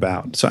moving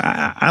about. So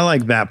I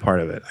like that part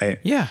of it.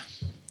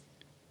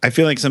 I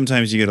feel like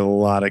sometimes you get a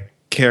lot of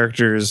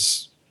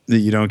characters that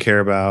you don't care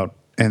about.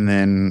 And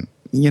then,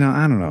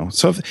 I don't know.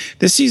 So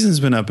this season's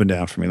been up and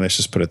down for me. Let's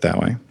just put it that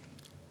way.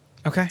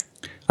 Okay.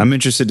 I'm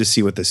interested to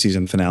see what the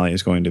season finale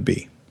is going to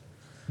be.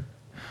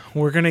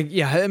 We're going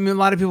to, a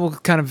lot of people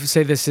kind of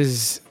say this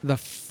is the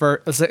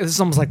first, this is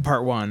almost like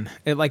part one.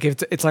 It's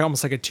like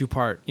almost like a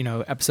two-part,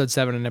 episode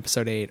 7 and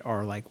episode 8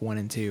 are like 1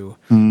 and 2.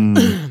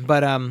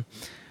 But,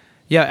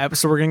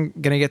 so we're going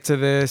to get to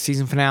the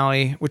season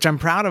finale, which I'm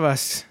proud of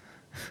us.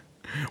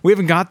 We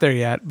haven't got there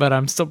yet, but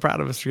I'm still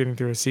proud of us for getting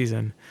through a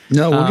season.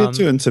 No, we'll get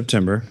to it in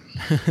September.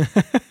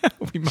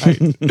 We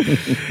might.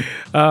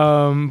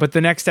 But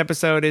the next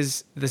episode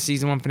is the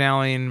season 1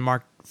 finale, and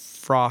Mark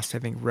Frost, I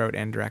think, wrote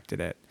and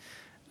directed it.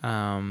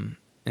 And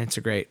it's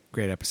a great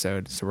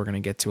episode. So we're going to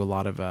get to a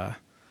lot of, we're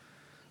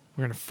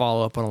going to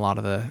follow up on a lot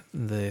of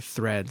the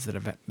threads that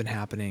have been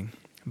happening.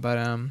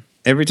 But,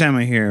 every time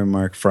I hear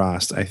Mark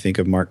Frost, I think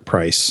of Mark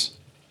Price.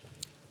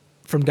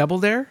 From Double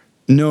Dare?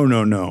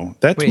 No.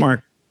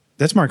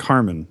 That's Mark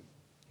Harmon.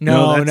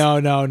 No,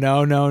 that's-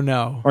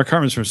 no. Mark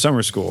Harmon's from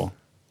Summer School.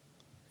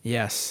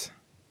 Yes.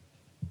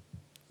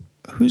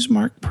 Who's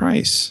Mark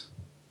Price?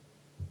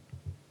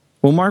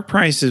 Well, Mark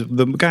Price is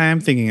the guy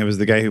I'm thinking of. Is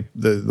the guy who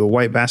the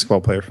white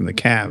basketball player from the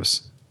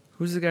Cavs?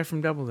 Who's the guy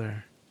from Double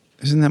Dare?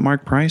 Isn't that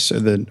Mark Price or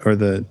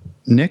the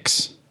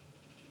Knicks?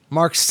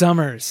 Mark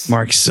Summers.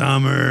 Mark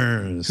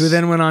Summers. Who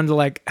then went on to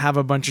like have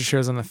a bunch of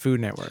shows on the Food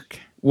Network.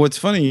 What's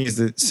funny is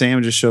that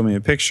Sam just showed me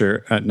a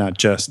picture, not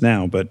just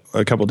now, but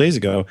a couple days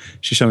ago.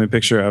 She showed me a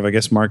picture of, I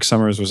guess Mark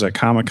Summers was at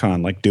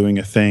Comic-Con, like doing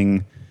a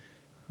thing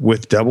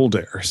with Double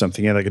Dare or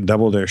something. He had like a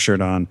Double Dare shirt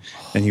on,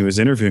 and he was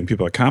interviewing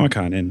people at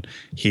Comic-Con, and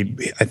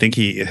I think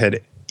he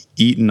had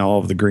eaten all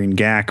of the green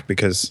gack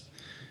because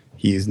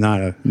he's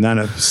not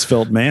a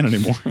svelte man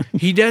anymore.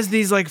 He does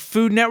these like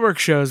Food Network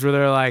shows where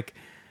they're like,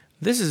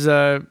 this is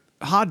a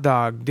hot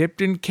dog dipped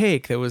in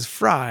cake that was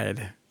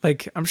fried.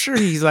 Like, I'm sure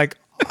he's like,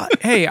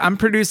 hey, I'm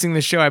producing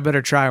this show. I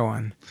better try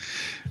one.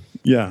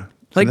 Yeah.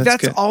 Like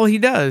that's good. all he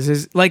does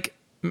is like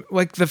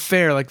the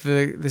fair, like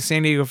the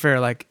San Diego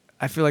Fair. Like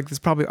I feel like that's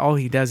probably all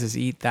he does is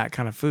eat that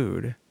kind of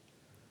food.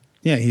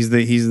 Yeah, he's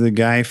the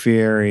Guy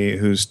Fieri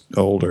who's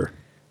older.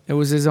 It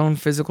was his own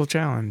physical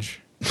challenge.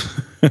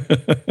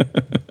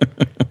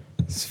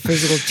 His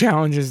physical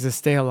challenge is to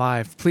stay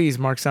alive. Please,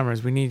 Mark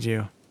Summers, we need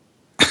you.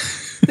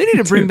 They need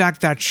to bring back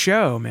that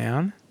show,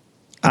 man.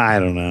 I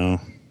don't know.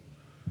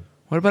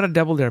 What about a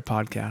Double Dare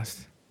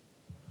podcast?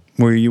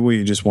 Will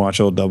you just watch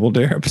old Double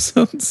Dare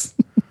episodes?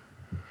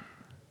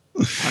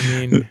 I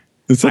mean,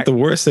 It's not the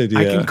worst idea.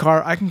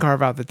 I can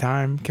carve out the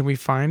time. Can we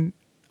find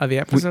the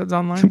episodes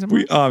online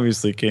somewhere? We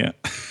obviously can't.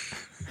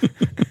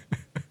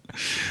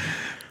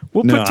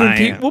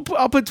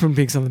 I'll put Twin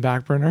Peaks on the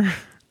back burner.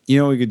 You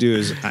know what we could do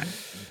is,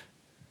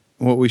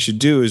 what we should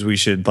do is we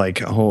should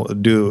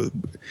record the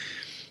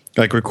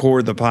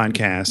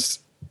podcast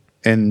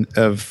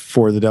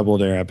for the Double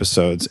Dare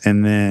episodes,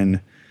 and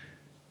then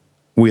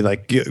we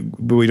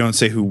we don't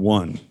say who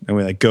won, and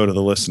we go to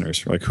the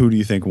listeners. Like, who do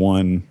you think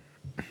won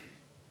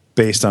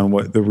based on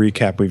what the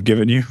recap we've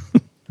given you?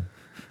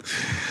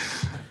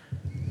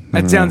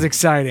 That sounds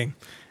exciting.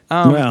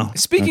 Well,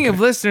 Speaking okay. of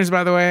listeners,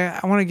 by the way,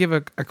 I want to give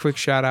a quick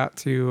shout out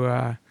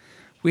to,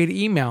 we had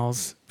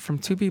emails from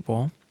two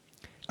people.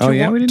 We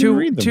didn't even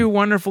read them. Two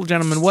wonderful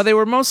gentlemen. Well, they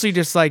were mostly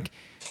just like,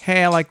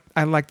 hey, I like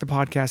the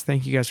podcast.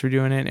 Thank you guys for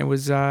doing it. It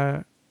was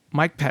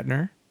Mike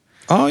Petner.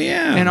 Oh,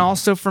 yeah. And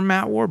also from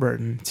Matt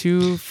Warburton,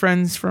 two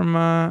friends from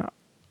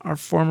our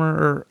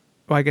former,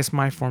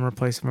 my former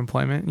place of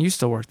employment. You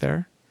still work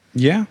there.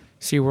 Yeah.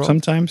 SeaWorld.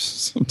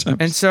 Sometimes.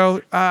 And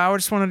so I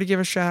just wanted to give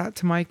a shout out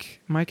to Mike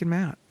and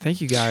Matt.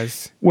 Thank you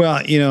guys. Well,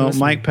 listening.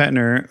 Mike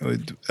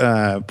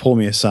Petner pulled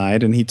me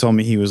aside, and he told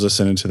me he was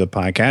listening to the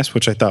podcast,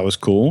 which I thought was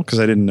cool because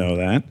I didn't know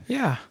that.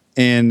 Yeah.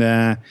 And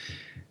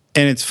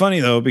it's funny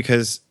though,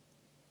 because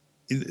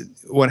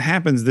what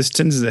happens, this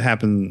tends to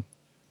happen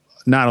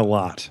not a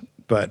lot,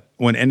 but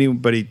when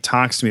anybody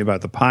talks to me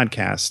about the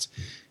podcast,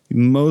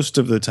 most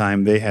of the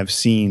time they have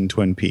seen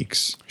Twin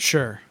Peaks.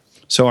 Sure.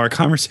 So our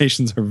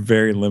conversations are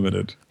very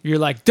limited. You're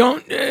like,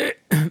 don't.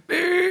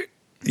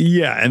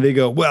 Yeah, and they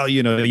go, well,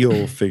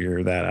 you'll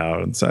figure that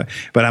out, and so.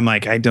 But I'm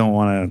like, I don't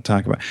want to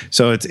talk about.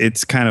 So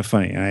it's kind of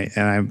funny,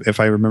 and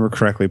if I remember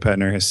correctly,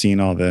 Petner has seen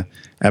all the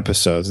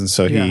episodes, and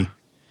so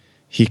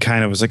he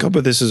kind of was like, oh,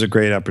 but this is a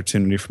great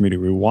opportunity for me to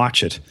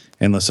rewatch it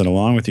and listen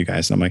along with you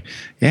guys. And I'm like,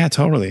 yeah,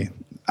 totally.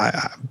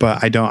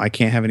 But I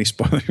can't have any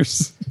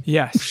spoilers.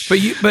 Yes,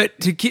 but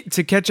to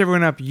catch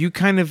everyone up, you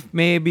kind of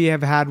maybe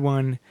have had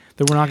one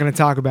that we're not going to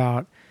talk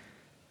about.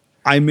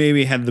 I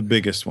maybe had the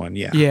biggest one.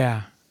 Yeah.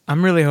 Yeah.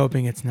 I'm really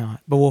hoping it's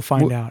not, but we'll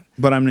find out.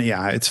 But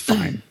it's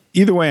fine.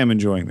 Either way, I'm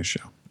enjoying the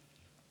show.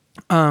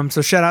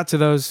 So shout out to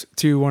those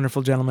two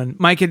wonderful gentlemen.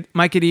 Mike had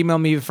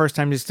emailed me the first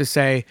time just to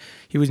say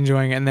he was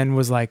enjoying it, and then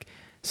was like,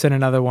 sent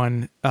another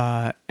one,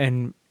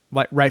 and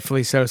like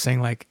rightfully so,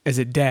 saying like, is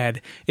it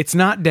dead? It's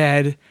not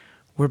dead.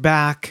 We're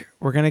back.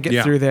 We're going to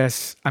get through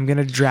this. I'm going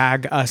to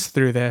drag us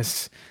through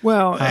this.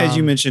 Well, as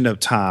you mentioned up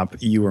top,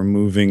 you were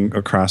moving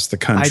across the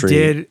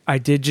country. I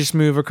did just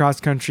move across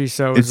country,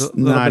 so it was it's a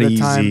little not bit of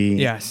easy. time.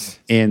 Yes.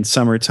 And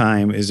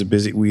summertime is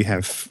we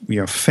have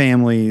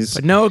families.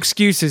 But no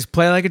excuses.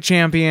 Play like a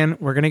champion.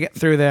 We're going to get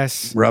through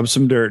this. Rub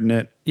some dirt in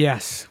it.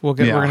 Yes. We're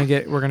going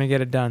to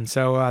get it done.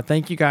 So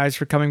thank you guys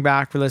for coming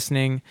back, for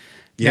listening.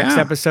 Yeah. Next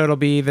episode will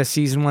be the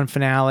season 1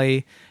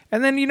 finale.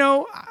 And then,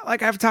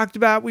 like I've talked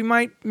about, we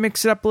might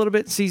mix it up a little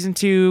bit. Season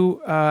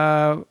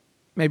 2,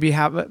 maybe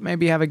have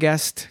a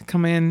guest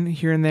come in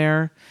here and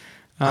there.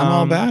 I'm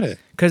all about it,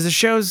 because the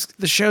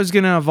show's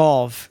gonna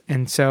evolve,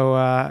 and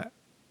so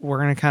we're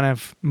gonna kind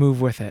of move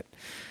with it.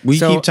 We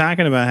keep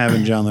talking about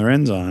having John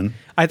Lorenz on.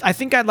 I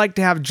think I'd like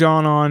to have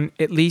John on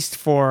at least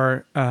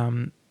for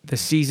the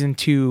season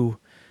 2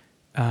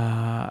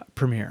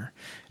 premiere.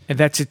 And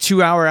that's a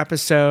 2-hour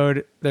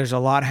episode. There's a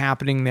lot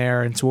happening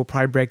there, and so we'll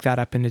probably break that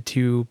up into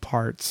 2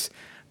 parts.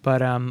 But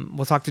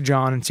we'll talk to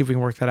John and see if we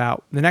can work that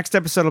out. The next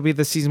episode will be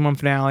the season 1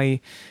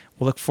 finale.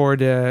 We'll look forward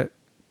to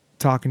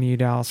talking to you,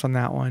 Dallas, on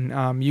that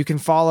one. You can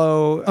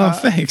follow.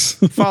 Thanks.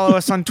 Follow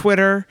us on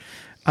Twitter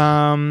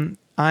I'm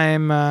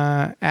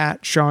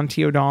at Sean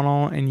T.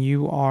 O'Donnell, and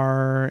you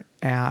are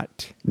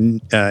at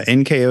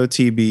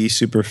NKOTB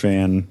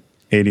Superfan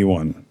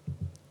 81.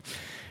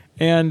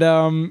 And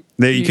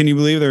can you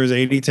believe there was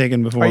 80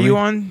 taken before are me? you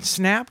on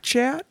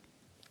Snapchat?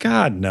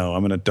 God, no.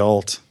 I'm an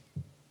adult.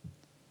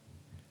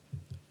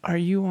 Are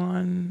you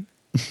on?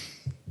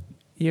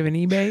 You have an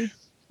eBay?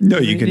 No,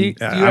 you can. Do you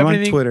I'm have on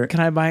anything? Twitter. Can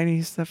I buy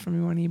any stuff from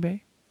you on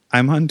eBay?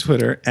 I'm on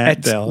Twitter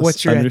at Dallas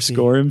what's your _MC.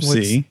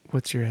 Etsy?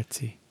 What's your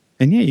Etsy?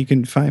 And yeah, you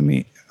can find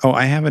me. Oh,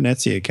 I have an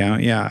Etsy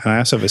account. Yeah, and I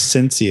also have a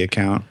Scentsy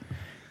account.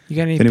 You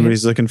got any? If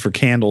anybody's looking for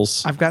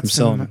candles, I've got I'm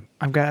selling them.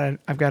 I've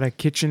got a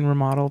kitchen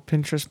remodel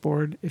Pinterest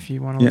board. If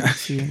you want to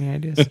see any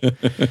ideas,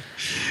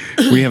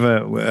 We have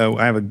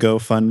I have a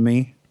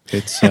GoFundMe.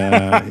 It's you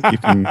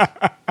can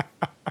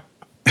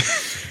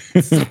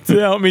to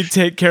help me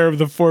take care of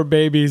the 4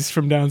 babies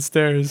from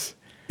downstairs.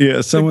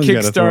 someone's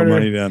got to throw Kickstarter.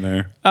 money down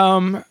there.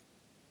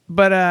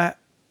 But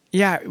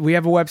yeah, we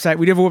have a website.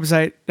 We do have a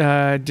website,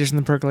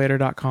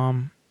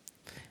 dishonthepercolator.com.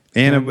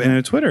 And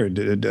a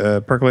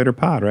Twitter, Percolator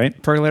Pod, right?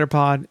 Percolator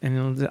Pod,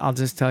 and I'll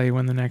just tell you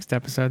when the next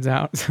episode's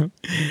out. So,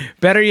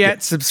 better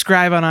yet,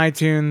 subscribe on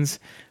iTunes.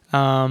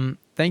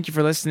 Thank you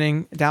for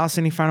listening. Dallas,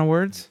 any final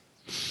words?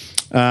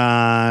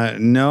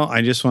 No,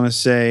 I just want to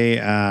say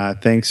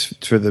thanks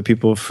for the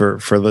people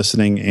for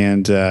listening,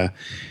 and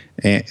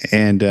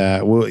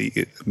we'll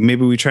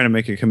maybe we try to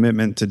make a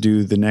commitment to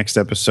do the next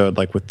episode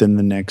like within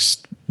the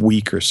next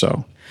week or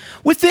so.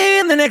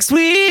 Within the next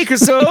week or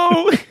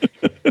so.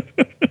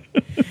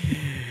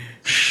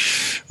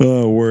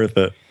 Oh, worth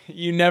it.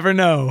 You never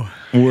know.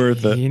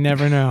 Worth it. You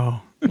never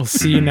know. We'll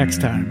see you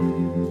next time.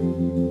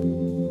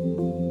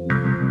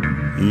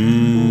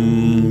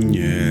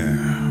 Yeah.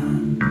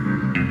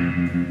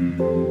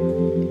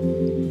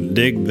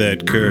 Dig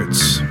that,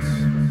 Kurtz.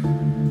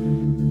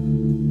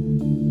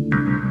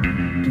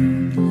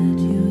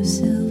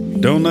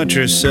 Don't let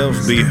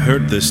yourself be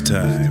hurt this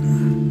time.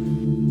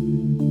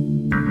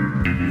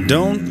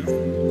 Don't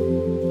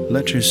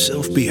let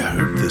yourself be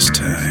hurt this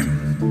time.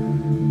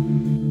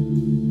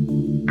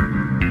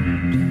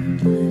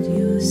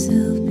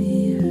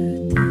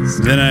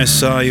 Then I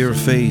saw your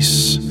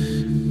face.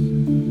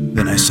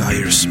 Then I saw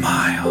your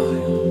smile.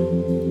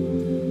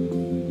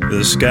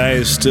 The sky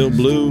is still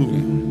blue.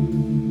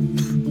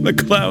 The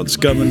clouds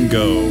come and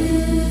go.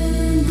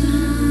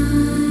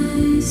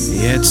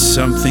 Yet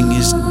something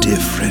is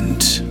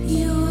different.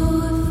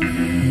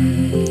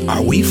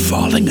 Are we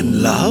falling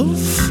in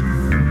love?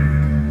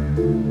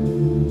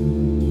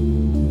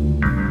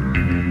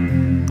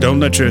 Don't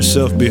let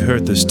yourself be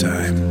hurt this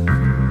time.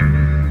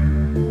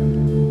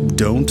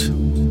 Don't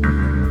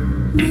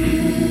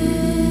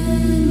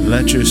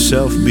let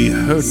yourself be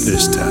hurt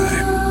this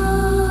time.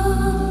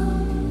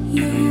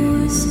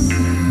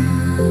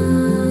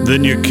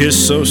 Then your kiss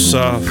so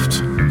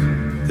soft,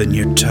 then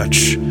your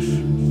touch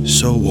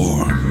so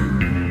warm.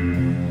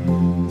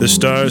 The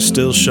stars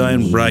still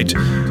shine bright,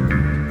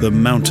 the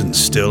mountains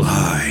still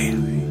high.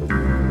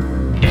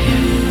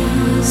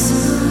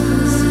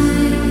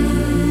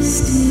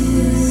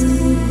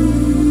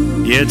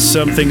 Yet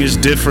something is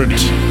different.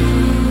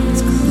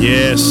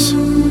 Yes,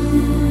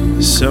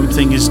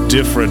 something is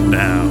different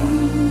now.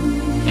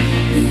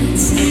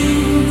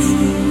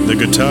 The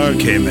guitar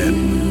came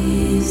in.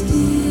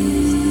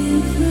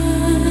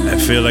 I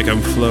feel like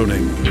I'm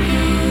floating.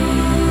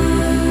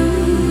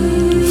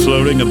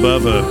 Floating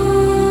above a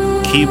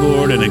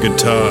keyboard and a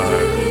guitar.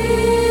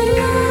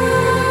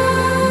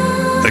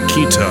 A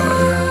keytar.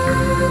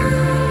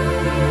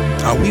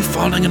 Are we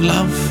falling in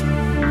love?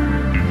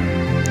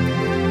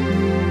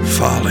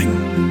 Falling.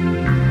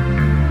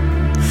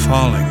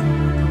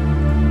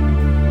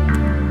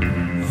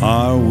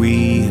 Are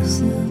we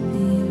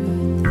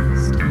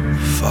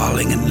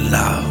falling in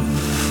love?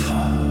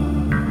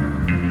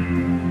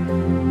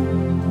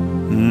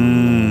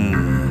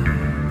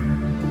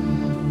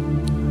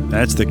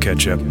 That's the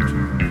ketchup.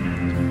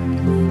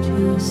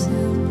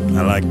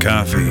 I like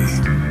coffee,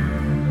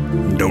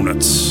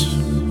 donuts.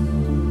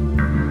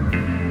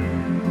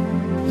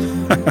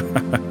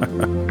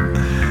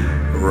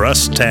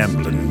 Russ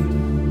Tamblyn.